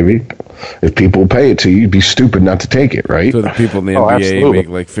demand, baby. If people pay it to you, you'd be stupid not to take it, right? So the people in the Oh, NBA absolutely. make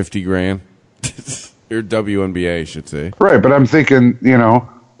like $50,000. Or WNBA, I should say. Right, but I'm thinking,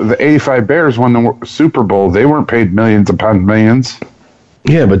 the 85 Bears won the Super Bowl. They weren't paid millions upon millions.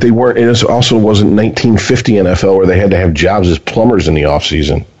 Yeah, but they weren't. It also wasn't 1950 NFL where they had to have jobs as plumbers in the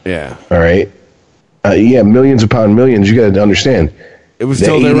offseason. Yeah. All right? Millions upon millions. You got to understand. It was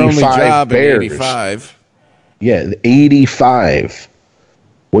still their only job Bears, in 85. Yeah, the 85.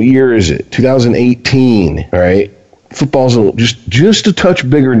 What year is it? 2018. All right? Football's just a touch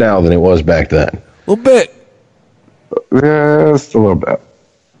bigger now than it was back then. A little bit. Just a little bit.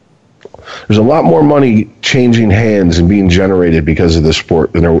 There's a lot more money changing hands and being generated because of the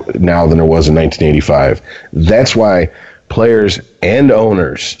sport than there was in 1985. That's why players and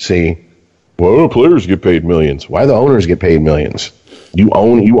owners say, well, players get paid millions. Why the owners get paid millions? You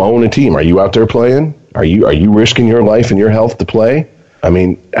own a team. Are you out there playing? Are you risking your life and your health to play? I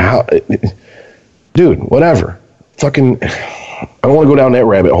mean, how, dude, whatever. Fucking, I don't want to go down that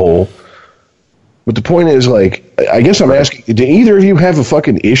rabbit hole. But the point is, like, I guess I'm asking, do either of you have a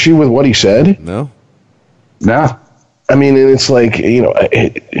fucking issue with what he said? No. Nah. I mean, and it's like, it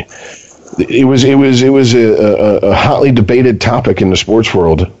was a hotly debated topic in the sports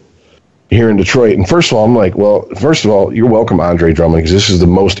world here in Detroit. And first of all, I'm like, well, first of all, you're welcome, Andre Drummond, because this is the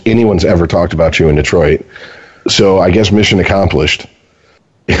most anyone's ever talked about you in Detroit. So I guess mission accomplished.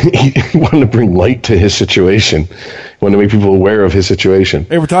 He wanted to bring light to his situation. He wanted to make people aware of his situation.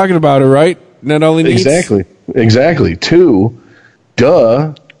 Hey, we're talking about it, right? Not only needs... Exactly. Two,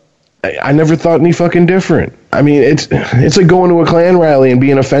 duh. I never thought any fucking different. I mean, it's like going to a Klan rally and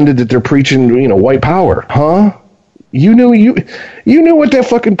being offended that they're preaching, white power, huh? You knew what that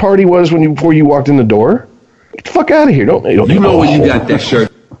fucking party was before you walked in the door. Get the fuck out of here! Don't You know when you got that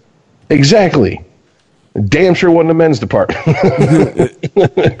shirt. Exactly. Damn sure wasn't the men's department.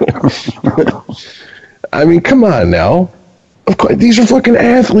 I mean, come on now. Of course, these are fucking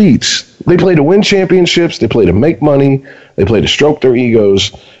athletes. They play to win championships. They play to make money. They play to stroke their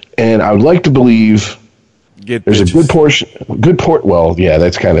egos. And I would like to believe there's a good portion. Well, yeah,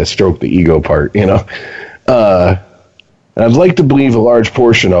 that's kind of stroke the ego part, you know. And I'd like to believe a large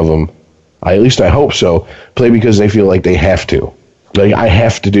portion of them, at least I hope so, play because they feel like they have to. Like, I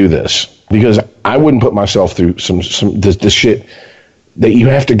have to do this. Because I wouldn't put myself through this shit that you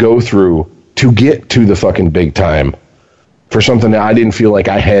have to go through to get to the fucking big time for something that I didn't feel like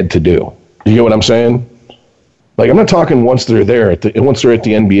I had to do. You get what I'm saying? Like, I'm not talking once they're there once they're at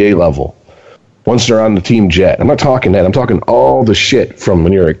the NBA level, once they're on the team jet. I'm not talking that. I'm talking all the shit from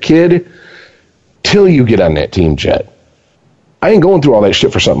when you're a kid till you get on that team jet. I ain't going through all that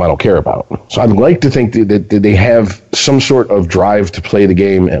shit for something I don't care about. So I'd like to think that they have some sort of drive to play the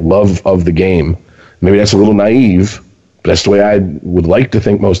game and love of the game. Maybe that's a little naive, but that's the way I would like to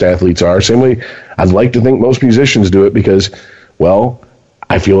think most athletes are. Same way I'd like to think most musicians do it because, well,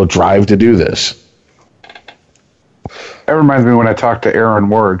 I feel a drive to do this. That reminds me when I talked to Aaron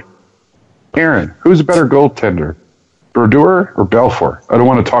Ward. Aaron, who's a better goaltender, Brodeur or Belfour? I don't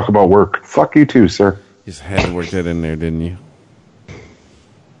want to talk about work. Fuck you too, sir. You just had to work that in there, didn't you?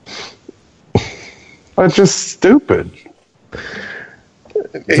 That's just stupid.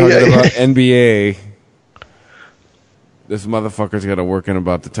 Talking about NBA, this motherfucker's got to work in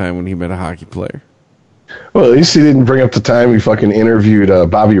about the time when he met a hockey player. Well, at least he didn't bring up the time he fucking interviewed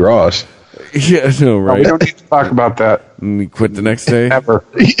Bobby Ross. Yeah, I know, right? We don't need to talk about that. And he quit the next day? Ever.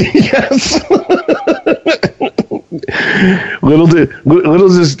 Yes. Little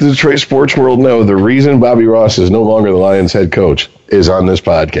does the Detroit sports world know the reason Bobby Ross is no longer the Lions head coach is on this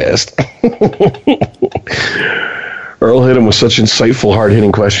podcast. Earl hit him with such insightful,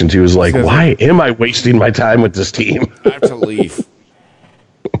 hard-hitting questions. He was like, why am I wasting my time with this team? I have to leave.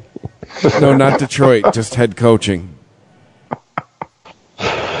 No, not Detroit, just head coaching.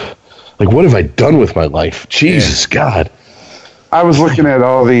 Like, what have I done with my life? Jesus, God. I was looking at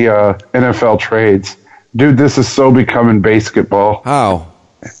all the NFL trades. Dude, this is so becoming basketball. How?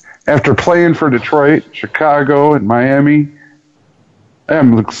 After playing for Detroit, Chicago, and Miami,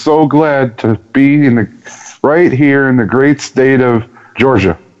 I'm so glad to be right here in the great state of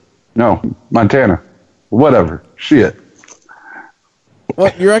Georgia. No, Montana. Whatever. Shit.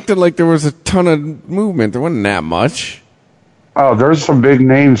 Well, you're acting like there was a ton of movement. There wasn't that much. Oh, there's some big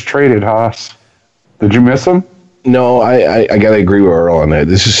names traded, Haas. Did you miss them? No, I got to agree with Earl on that.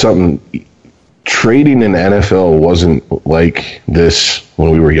 This is something... Trading in the NFL wasn't like this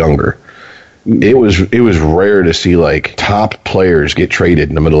when we were younger. It was rare to see like top players get traded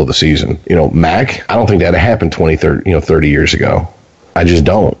in the middle of the season. You know, Mac, I don't think that happened 30 years ago. I just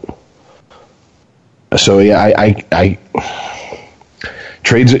don't. So yeah, I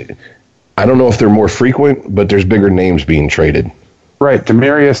trades. I don't know if they're more frequent, but there's bigger names being traded. Right,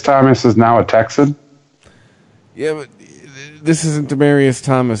 Demaryius Thomas is now a Texan. Yeah, but this isn't Demaryius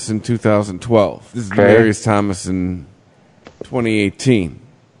Thomas in 2012. This is Demaryius Thomas in 2018.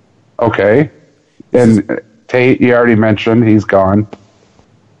 Okay. And Tate, you already mentioned, he's gone.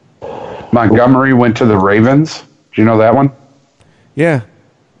 Montgomery went to the Ravens. Do you know that one? Yeah.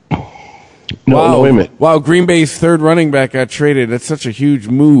 No, wait a minute. Wow, Green Bay's third running back got traded. That's such a huge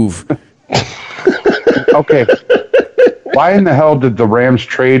move. Okay. Why in the hell did the Rams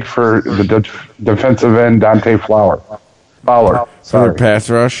trade for the defensive end Dante Fowler? For pass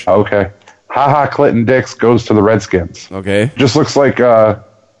rush. Okay. HaHa Clinton Dix goes to the Redskins. Okay. Just looks like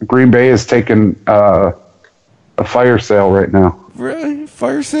Green Bay is taking a fire sale right now. Really?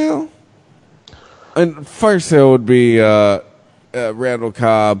 Fire sale? And fire sale would be Randall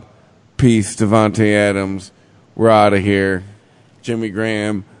Cobb, Peace, Devontae Adams. We're out of here. Jimmy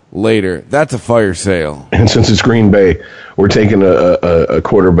Graham later. That's a fire sale. And since it's Green Bay, we're taking a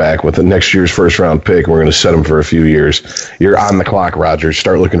quarterback with the next year's first round pick, and we're going to set him for a few years. You're on the clock, Rodgers.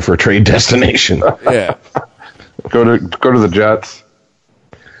 Start looking for a trade destination. Yeah. Go to the Jets.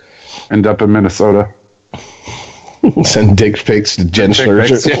 End up in Minnesota. Send dick pics to Jen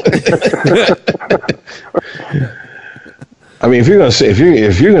Sturger. I mean, if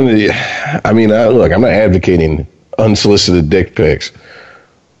you're going to, I mean, look, I'm not advocating unsolicited dick pics,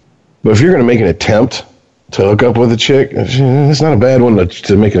 but if you're going to make an attempt to hook up with a chick, it's not a bad one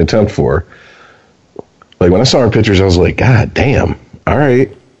to make an attempt for. Like, when I saw her pictures, I was like, God damn, all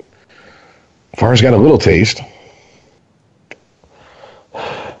right. Farr's got a little taste.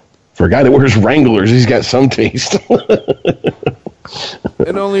 For a guy that wears Wranglers, he's got some taste.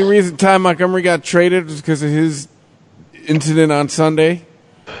 And the only reason Ty Montgomery got traded was because of his incident on Sunday.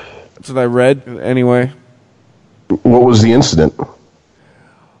 That's what I read. Anyway. What was the incident?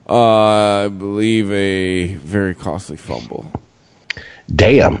 I believe a very costly fumble.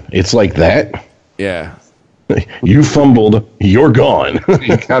 Damn, it's like that? Yeah. You fumbled, you're gone.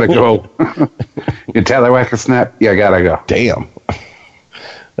 You gotta go. You tallywhack a snap, you gotta go. Damn.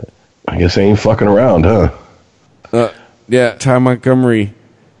 I guess I ain't fucking around, huh? Yeah, Ty Montgomery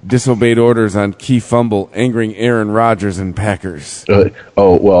disobeyed orders on key fumble, angering Aaron Rodgers and Packers.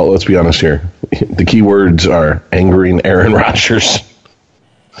 Well, let's be honest here. The key words are angering Aaron Rodgers.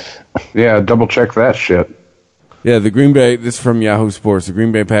 Yeah, double check that shit. Yeah, the Green Bay, this is from Yahoo Sports. The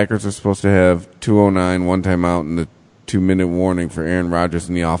Green Bay Packers are supposed to have 2:09, one timeout, and the 2-minute warning for Aaron Rodgers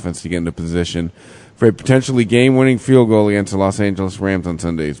in the offense to get into position for a potentially game-winning field goal against the Los Angeles Rams on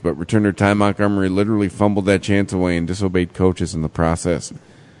Sundays. But returner Ty Montgomery literally fumbled that chance away and disobeyed coaches in the process.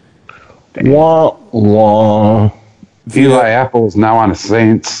 Wah, wah. Eli Apple is now on the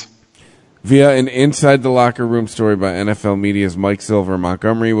Saints. Via an inside-the-locker-room story by NFL Media's Mike Silver,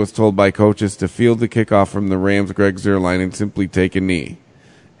 Montgomery was told by coaches to field the kickoff from the Rams' Greg Zuerlein and simply take a knee.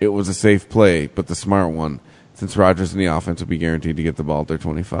 It was a safe play, but the smart one, since Rodgers and the offense would be guaranteed to get the ball at their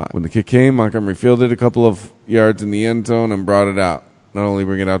 25. When the kick came, Montgomery fielded a couple of yards in the end zone and brought it out. Not only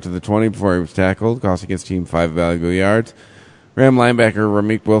bring it out to the 20 before he was tackled, costing his team 5 valuable yards, Ram linebacker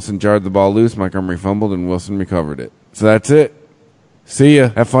Ramik Wilson jarred the ball loose, Montgomery fumbled, and Wilson recovered it. So that's it. See ya.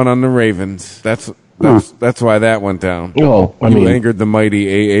 Have fun on the Ravens. That's why that went down. Well, You angered the mighty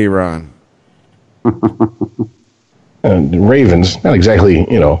Aaron. The Ravens, not exactly,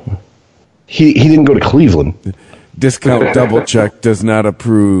 he didn't go to Cleveland. Discount double check does not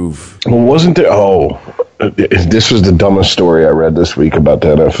approve. Well, wasn't there? Oh, this was the dumbest story I read this week about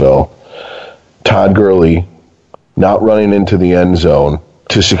the NFL. Todd Gurley not running into the end zone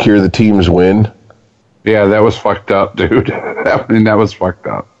to secure the team's win. Yeah, that was fucked up, dude. That was fucked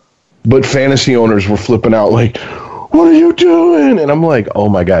up. But fantasy owners were flipping out like, what are you doing? And I'm like, oh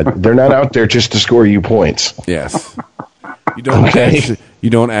my God, they're not out there just to score you points. Yes. You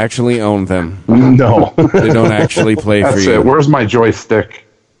don't actually own them. No. They don't actually play That's for you. it. Where's my joystick?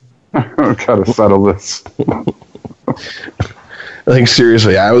 I've got to settle this. Like,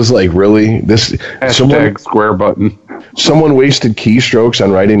 seriously, I was like, really? Hashtag square button. Someone wasted keystrokes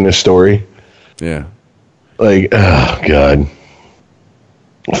on writing this story. Yeah. Like, oh, God.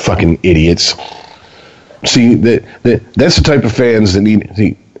 Fucking idiots. See, that's the type of fans that need...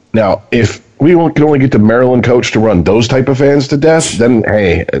 See, now, if we can only get the Maryland coach to run those type of fans to death, then,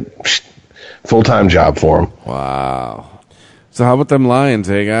 hey, full-time job for them. Wow. So how about them Lions,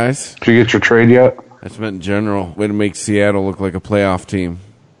 hey, guys? Did you get your trade yet? That's meant in general. Way to make Seattle look like a playoff team.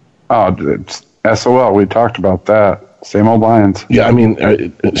 Oh, it's SOL. We talked about that. Same old Lions. Yeah, I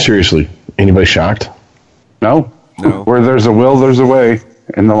mean, seriously, anybody shocked? No. No. Where there's a will, there's a way.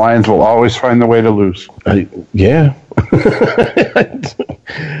 And the Lions will always find the way to lose. Yeah.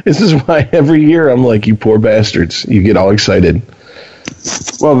 This is why every year I'm like, you poor bastards. You get all excited.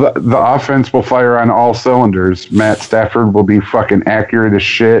 Well, the offense will fire on all cylinders. Matt Stafford will be fucking accurate as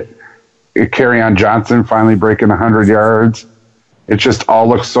shit. Kerryon Johnson finally breaking 100 yards. It just all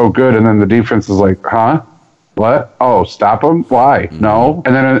looks so good. And then the defense is like, huh? What? Oh, stop him? Why? Mm-hmm. No.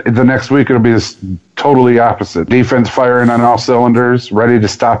 And then the next week it'll be this totally opposite. Defense firing on all cylinders, ready to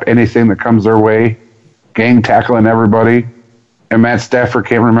stop anything that comes their way, gang tackling everybody. And Matt Stafford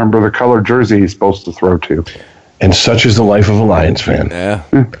can't remember the color jersey he's supposed to throw to. And such is the life of a Lions fan. Yeah.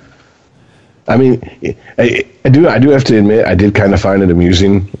 I mean, I do have to admit, I did kind of find it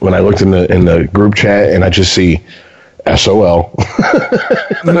amusing when I looked in the group chat and I just see SOL.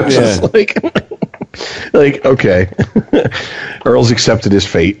 Yeah. Like, okay. Earl's accepted his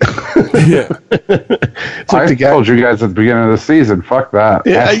fate. Yeah. It's like I told you guys at the beginning of the season, fuck that.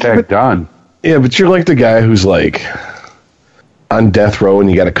 Yeah, Hashtag done. Yeah, but you're like the guy who's like on death row and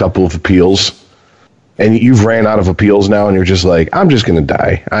you got a couple of appeals. And you've ran out of appeals now, and you're just like, I'm just going to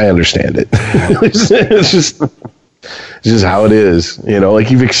die. I understand it. It's just how it is.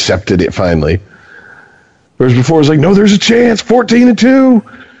 Like you've accepted it finally. Whereas before, it's like, no, there's a chance. 14-2.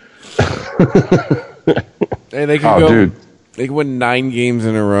 Hey, they could dude. They could win 9 games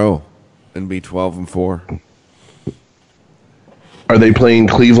in a row and be 12-4. Are they playing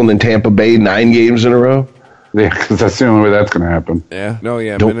Cleveland and Tampa Bay 9 games in a row? Yeah, because that's the only way that's going to happen. Yeah. No,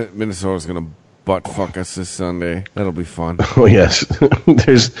 yeah. Minnesota's going to butt fuck us this Sunday. That'll be fun. Oh, yes.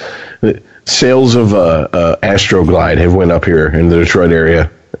 There's sales of Astroglide have went up here in the Detroit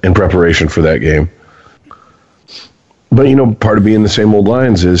area in preparation for that game. But, part of being the same old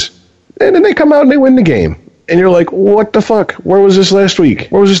Lions is, and then they come out and they win the game. and you're like, what the fuck? Where was this last week?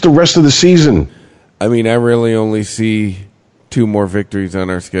 Where was this the rest of the season? I mean, I really only see 2 more victories on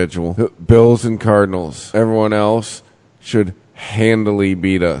our schedule. Bills and Cardinals. Everyone else should handily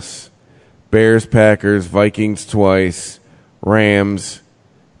beat us. Bears, Packers, Vikings twice, Rams,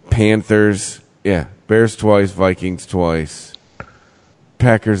 Panthers. Yeah, Bears twice, Vikings twice.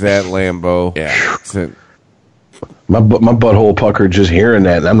 Packers at Lambeau. Yeah. That's it. My butthole puckered just hearing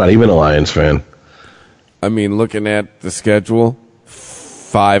that, and I'm not even a Lions fan. I mean, looking at the schedule,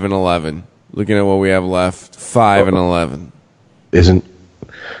 5-11. Looking at what we have left, 5-11.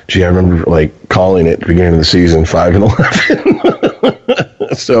 Gee, I remember like calling it at the beginning of the season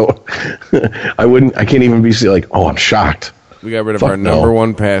 5-11. So I can't even be like, oh, I'm shocked. We got rid of our number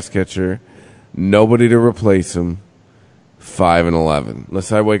 1 pass catcher. Nobody to replace him. 5-11.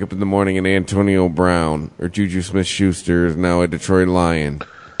 Unless I wake up in the morning and Antonio Brown or Juju Smith-Schuster is now a Detroit Lion.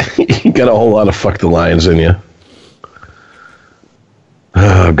 You got a whole lot of fuck the Lions in you.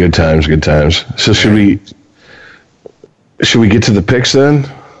 Oh, good times, good times. So should we get to the picks then?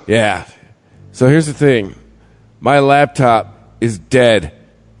 Yeah. So here's the thing. My laptop is dead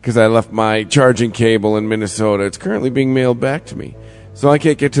because I left my charging cable in Minnesota. It's currently being mailed back to me. So I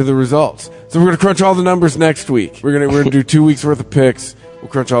can't get to the results. So we're going to crunch all the numbers next week. We're going to do 2 weeks worth of picks. We'll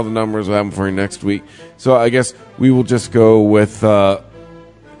crunch all the numbers. We'll have them for you next week. So I guess we will just go with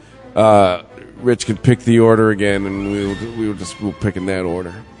Rich can pick the order again, and we'll pick in that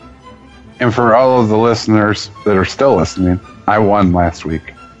order. And for all of the listeners that are still listening, I won last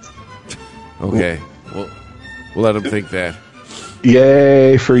week. Okay. We'll let them think that.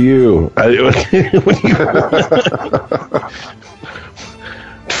 Yay for you.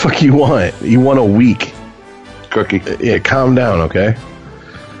 Fuck you want? You want a week. Cookie. Yeah, calm down, okay?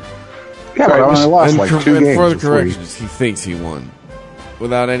 Yeah, but I only lost like 2 games. For the corrections, he thinks he won.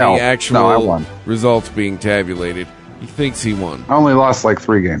 Without any I won. results being tabulated. He thinks he won. I only lost like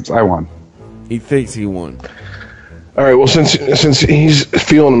 3 games. I won. He thinks he won. All right, well, since he's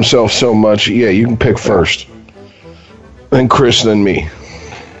feeling himself so much, yeah, you can pick first. Then Chris, then me.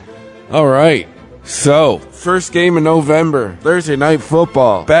 All right. So, first game in November, Thursday Night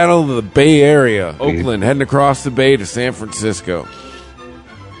Football, Battle of the Bay Area. Oakland heading across the bay to San Francisco.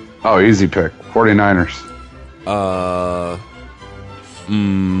 Oh, easy pick. 49ers.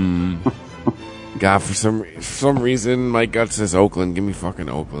 God, for some reason, my gut says Oakland. Give me fucking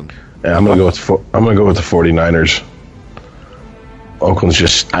Oakland. Yeah, I'm gonna go with the 49ers. Oakland's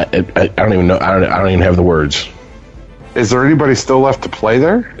just I don't even know. I don't even have the words. Is there anybody still left to play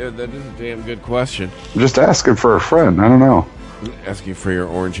there? Yeah, that is a damn good question. I'm just asking for a friend. I don't know. Asking for your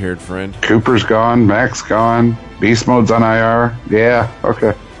orange-haired friend. Cooper's gone. Mac's gone. Beast Mode's on IR. Yeah,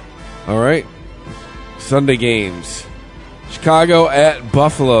 okay. All right. Sunday games. Chicago at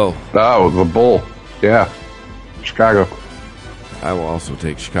Buffalo. Oh, the Bull. Yeah. Chicago. I will also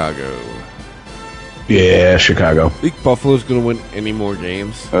take Chicago. Yeah, Chicago. Think Buffalo's going to win any more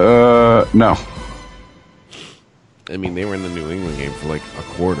games? No. I mean, they were in the New England game for like a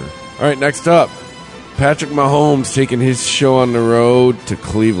quarter. All right, next up. Patrick Mahomes taking his show on the road to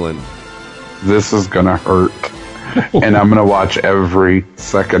Cleveland. This is going to hurt. And I'm going to watch every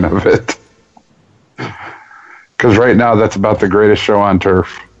second of it. Because right now, that's about the greatest show on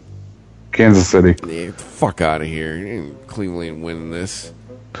turf. Kansas City. Yeah, get the fuck out of here. Cleveland ain't winning this.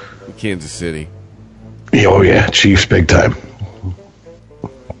 Kansas City. Oh, yeah. Chiefs, big time.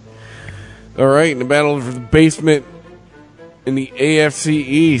 All right, in the battle for the basement in the AFC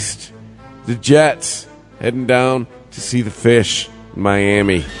East, the Jets heading down to see the Fish in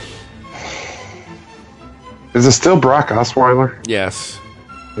Miami. Is it still Brock Osweiler? Yes.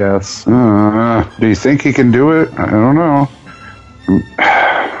 Yes. Do you think he can do it? I don't know.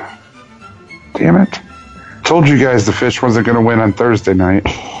 Damn it. Told you guys the Fish wasn't going to win on Thursday night.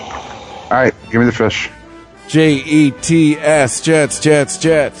 All right, give me the Fish. Jets,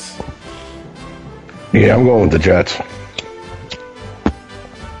 Jets. Yeah, I'm going with the Jets.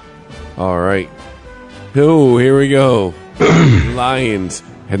 All right. Oh, here we go. Lions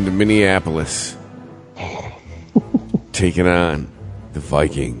heading to Minneapolis. Taking on the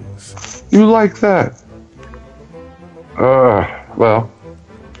Vikings. You like that? Well,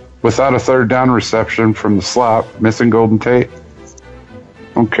 without a third down reception from the slot, missing Golden Tate.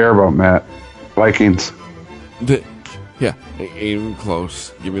 Don't care about Matt. Vikings. Yeah, ain't even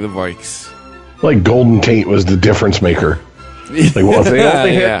close. Give me the Vikes. Like Golden Tate was the difference maker. Like, well, if they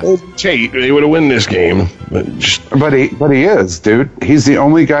only had Golden Tate, they would have won this game. But he is, dude. He's the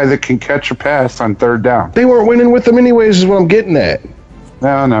only guy that can catch a pass on third down. They weren't winning with them anyways, is what I'm getting at.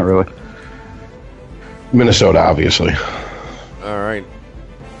 No, not really. Minnesota, obviously. All right.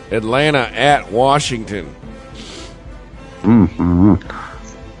 Atlanta at Washington.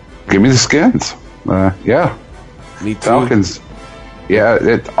 Give me the Skins. Yeah. Me too. Falcons. Yeah,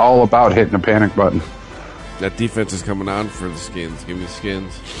 it's all about hitting a panic button. That defense is coming on for the Skins. Give me the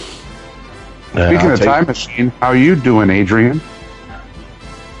Skins. Speaking of time machine, how you doing, Adrian?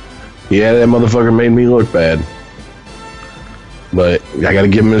 Yeah, that motherfucker made me look bad. But I got to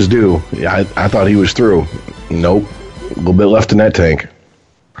give him his due. Yeah, I thought he was through. Nope. A little bit left in that tank.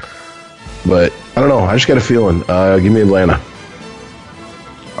 But I don't know. I just got a feeling. Give me Atlanta.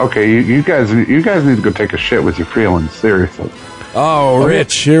 Okay, you guys need to go take a shit with your feelings. Seriously. Oh,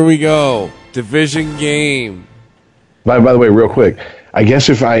 Rich, here we go. Division game. By the way, real quick, I guess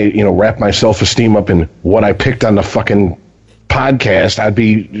if I, wrap my self-esteem up in what I picked on the fucking podcast, I'd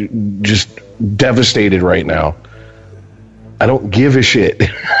be just devastated right now. I don't give a shit.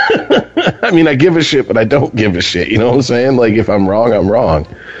 I mean, I give a shit, but I don't give a shit. You know what I'm saying? Like, if I'm wrong, I'm wrong.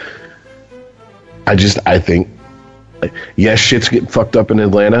 I think, yes, shit's getting fucked up in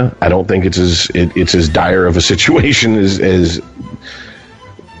Atlanta. I don't think it's as dire of a situation as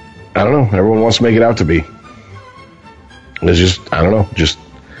I don't know. Everyone wants to make it out to be. It's just, I don't know. Just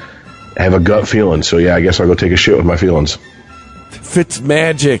have a gut feeling. So yeah, I guess I'll go take a shit with my feelings. Fitz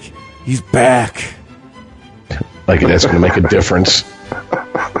Magic, he's back. Like that's going to make a difference.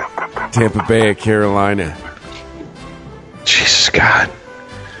 Tampa Bay at Carolina. Jesus God.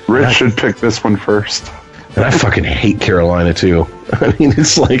 Rich should pick this one first. And I fucking hate Carolina too. I mean,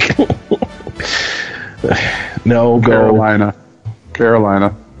 it's like, no, go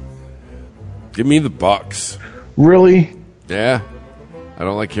Carolina. Give me the Bucks. Really? Yeah. I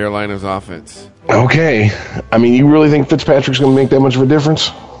don't like Carolina's offense. Okay. I mean, you really think Fitzpatrick's going to make that much of a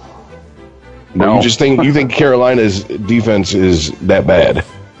difference? No. Or you think Carolina's defense is that bad?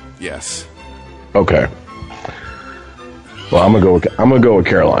 Yes. Okay. Well, I'm gonna go with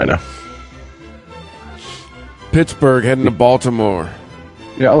Carolina. Pittsburgh heading to Baltimore.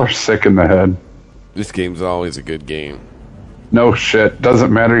 Y'all are sick in the head. This game's always a good game. No shit.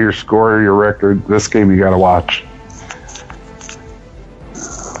 Doesn't matter your score or your record. This game you gotta watch.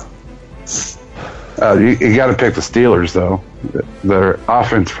 You got to pick the Steelers, though. Their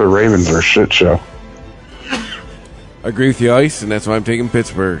offense for Ravens are a shit show. I agree with you, Ice, and that's why I'm taking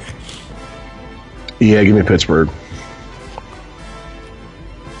Pittsburgh. Yeah, give me Pittsburgh.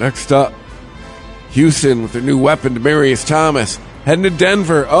 Next up, Houston with their new weapon, Demaryius Thomas, heading to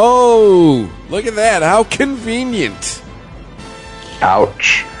Denver. Oh, look at that. How convenient.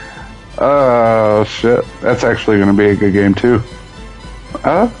 Ouch. Oh, shit. That's actually going to be a good game, too.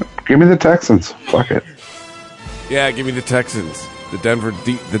 Give me the Texans. Fuck it. Yeah, give me the Texans.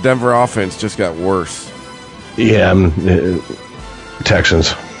 The Denver offense just got worse. Yeah,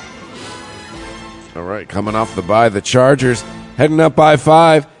 Texans. All right, coming off the bye, the Chargers heading up by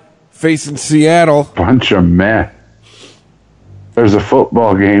 5, facing Seattle. Bunch of meh. There's a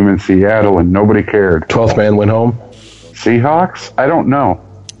football game in Seattle and nobody cared. 12th man went home. Seahawks? I don't know.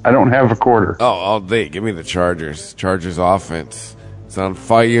 I don't have a quarter. Oh, all day. Give me the Chargers. Chargers offense. It's on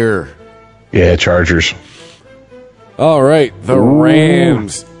fire. Yeah, Chargers. All right, the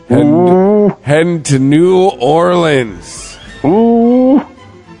Rams heading to New Orleans. Ooh.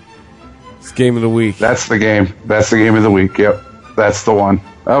 It's game of the week. That's the game. That's the game of the week. Yep. That's the one.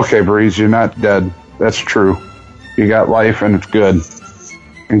 Okay, Breeze, you're not dead. That's true. You got life and it's good.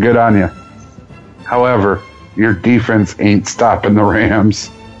 And good on you. However, your defense ain't stopping the Rams.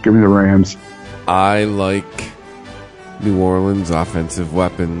 Give me the Rams. I like New Orleans offensive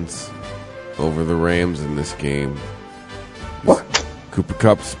weapons over the Rams in this game. What? Cooper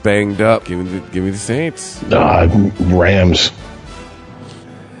Kupp's banged up. Give me the Saints. Rams.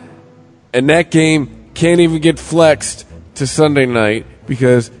 And that game can't even get flexed to Sunday night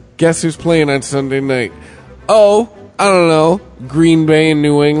because guess who's playing on Sunday night? Oh, I don't know. Green Bay and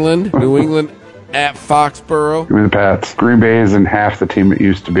New England. New England at Foxborough. Give me the Pats. Green Bay isn't half the team it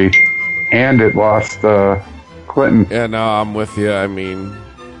used to be. And it lost Clinton. Yeah, no, I'm with you. I mean,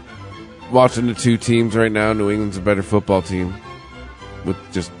 watching the two teams right now, New England's a better football team with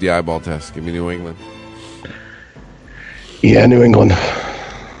just the eyeball test. Give me New England. Yeah, New England.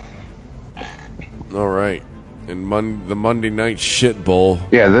 All right. And the Monday night shit bowl.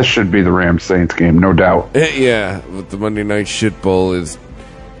 Yeah, this should be the Rams-Saints game, no doubt. Yeah, but the Monday night shit bowl is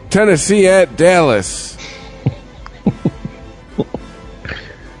Tennessee at Dallas.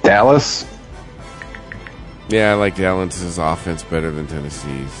 Dallas? Yeah, I like Dallas's offense better than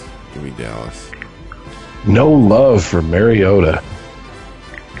Tennessee's. Give me Dallas. No love for Mariota.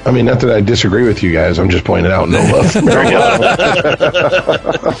 I mean, not that I disagree with you guys. I'm just pointing out no love for Mariota.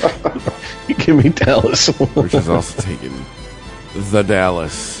 Give me Dallas. Which is also taking the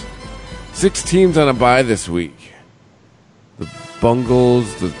Dallas. 6 teams on a bye this week. the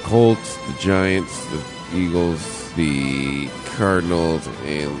Bungles, the Colts, the Giants, the Eagles, the Cardinals,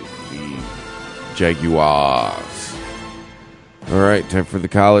 and the Jaguars. All right, time for the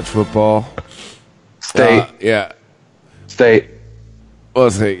college football. State. Yeah. State. Well,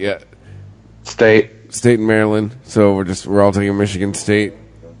 State, yeah. State. State in Maryland. So we're all taking Michigan State.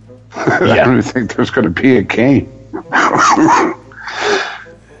 I don't even think there's going to be a game.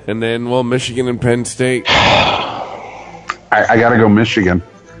 And then, well, Michigan and Penn State. I got to go Michigan.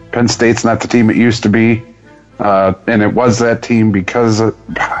 Penn State's not the team it used to be. And it was that team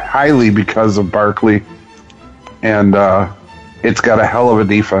highly because of Barkley. And it's got a hell of a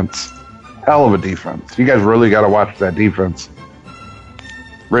defense. Hell of a defense. You guys really got to watch that defense.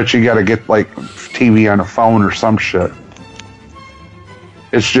 Rich, you got to get like TV on a phone or some shit.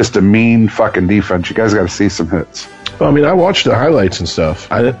 It's just a mean fucking defense. You guys got to see some hits. Well, I mean, I watched the highlights and stuff.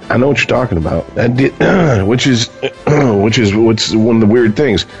 I know what you're talking about. Which is what's one of the weird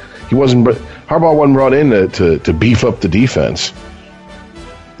things. Harbaugh wasn't brought in to beef up the defense.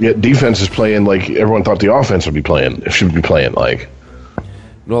 Yet defense is playing like everyone thought the offense should be playing like.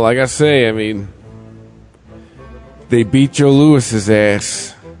 Well, like I say, I mean, they beat Joe Lewis's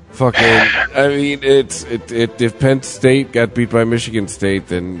ass. Fucking, I mean, if Penn State got beat by Michigan State,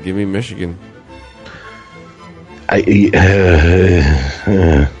 then give me Michigan.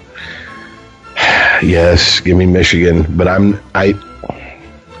 Yes, give me Michigan, but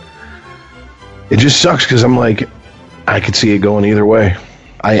it just sucks because I'm like, I could see it going either way.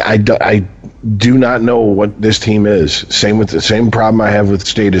 I do not know what this team is. The same problem I have with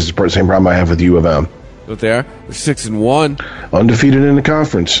State is the same problem I have with U of M. What they are? They're 6-1, undefeated in the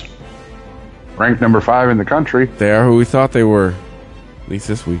conference, ranked number 5 in the country. They are who we thought they were, at least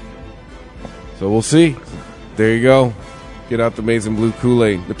this week. So we'll see. There you go. Get out the maize and blue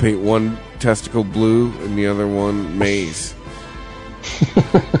Kool-Aid. They paint one testicle blue and the other one maize.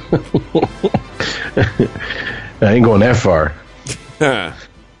 I ain't going that far. I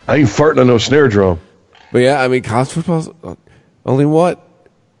ain't farting on no snare drum. But yeah, I mean, college football's only what?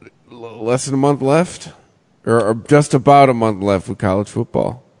 Less than a month left? Or just about a month left with college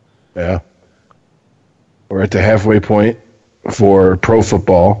football. Yeah. We're at the halfway point for pro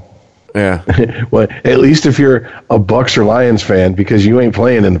football. Yeah. Well, at least if you're a Bucs or Lions fan, because you ain't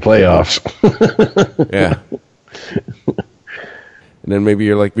playing in the playoffs. Yeah. And then maybe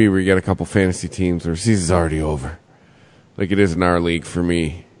you're like me, where you got a couple fantasy teams where the season's already over. Like it is in our league for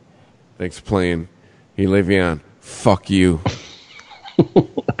me. Thanks for playing. Hey, Le'Veon, fuck you.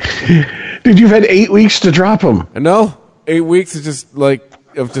 Dude, you've had 8 weeks to drop him. I know. 8 weeks is just like,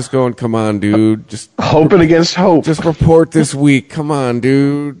 of just going, come on, dude. Just hoping against hope. Just report this week. Come on,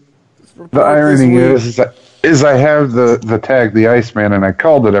 dude. The irony is I have the tag, the Iceman, and I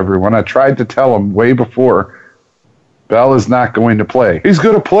called it everyone. I tried to tell him way before, Bell is not going to play. He's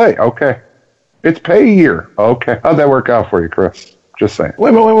going to play. Okay. It's pay year. Okay. How'd that work out for you, Chris? Just saying.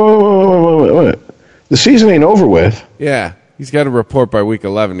 Wait. The season ain't over with. Yeah. He's got to report by week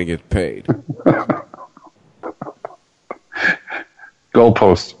 11 to get paid.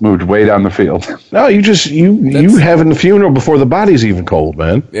 Goalposts moved way down the field. No, you having the funeral before the body's even cold,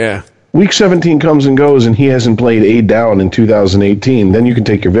 man. Yeah. Week 17 comes and goes, and he hasn't played a down in 2018. Then you can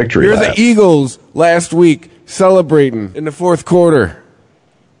take your victory. You're the Eagles last week celebrating in the fourth quarter.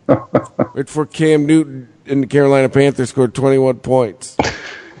 Right before Cam Newton and the Carolina Panthers scored 21 points.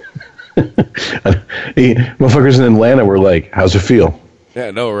 Motherfuckers in Atlanta were like, "How's it feel?" Yeah,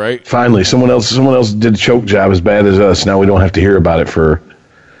 I know, right? Finally, someone else did a choke job as bad as us. Now we don't have to hear about it for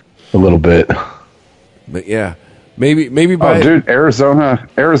a little bit. But yeah, maybe by dude, Arizona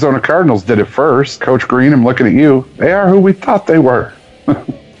Cardinals did it first. Coach Green, I'm looking at you. They are who we thought they were.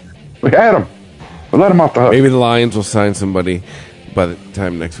 We had them. We let them off the hook. Maybe the Lions will sign somebody by the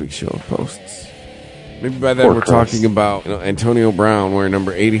time next week's show posts. Maybe by then we're talking about Antonio Brown wearing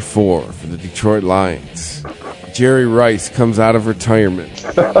number 84 for the Detroit Lions. Jerry Rice comes out of retirement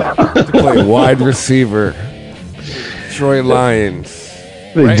to play wide receiver. Detroit Lions.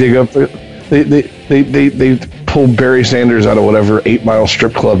 They dig up. They pull Barry Sanders out of whatever 8 Mile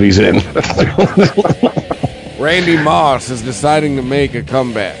strip club he's in. Randy Moss is deciding to make a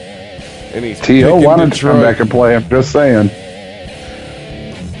comeback, and he's T.O. wanted to come back and play. I'm just saying.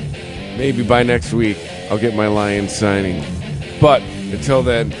 Maybe by next week I'll get my Lions signing. But until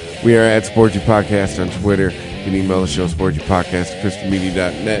then, we are at Sporty Podcast on Twitter. You can email the show, sportypodcast at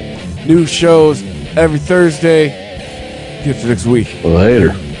christianmedia.net. New shows every Thursday. Get you next week.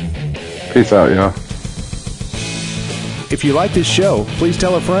 Later. Peace out, y'all. If you like this show, please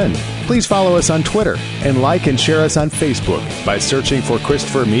tell a friend. Please follow us on Twitter and like and share us on Facebook by searching for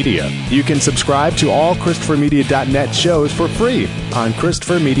Christopher Media. You can subscribe to all ChristopherMedia.net shows for free on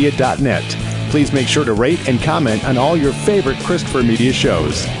ChristopherMedia.net. Please make sure to rate and comment on all your favorite Christopher Media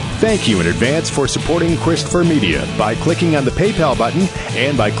shows. Thank you in advance for supporting Christopher Media by clicking on the PayPal button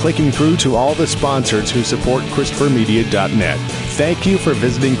and by clicking through to all the sponsors who support ChristopherMedia.net. Thank you for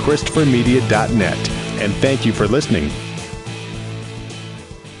visiting ChristopherMedia.net, and thank you for listening.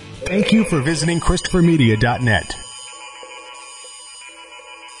 Thank you for visiting ChristopherMedia.net.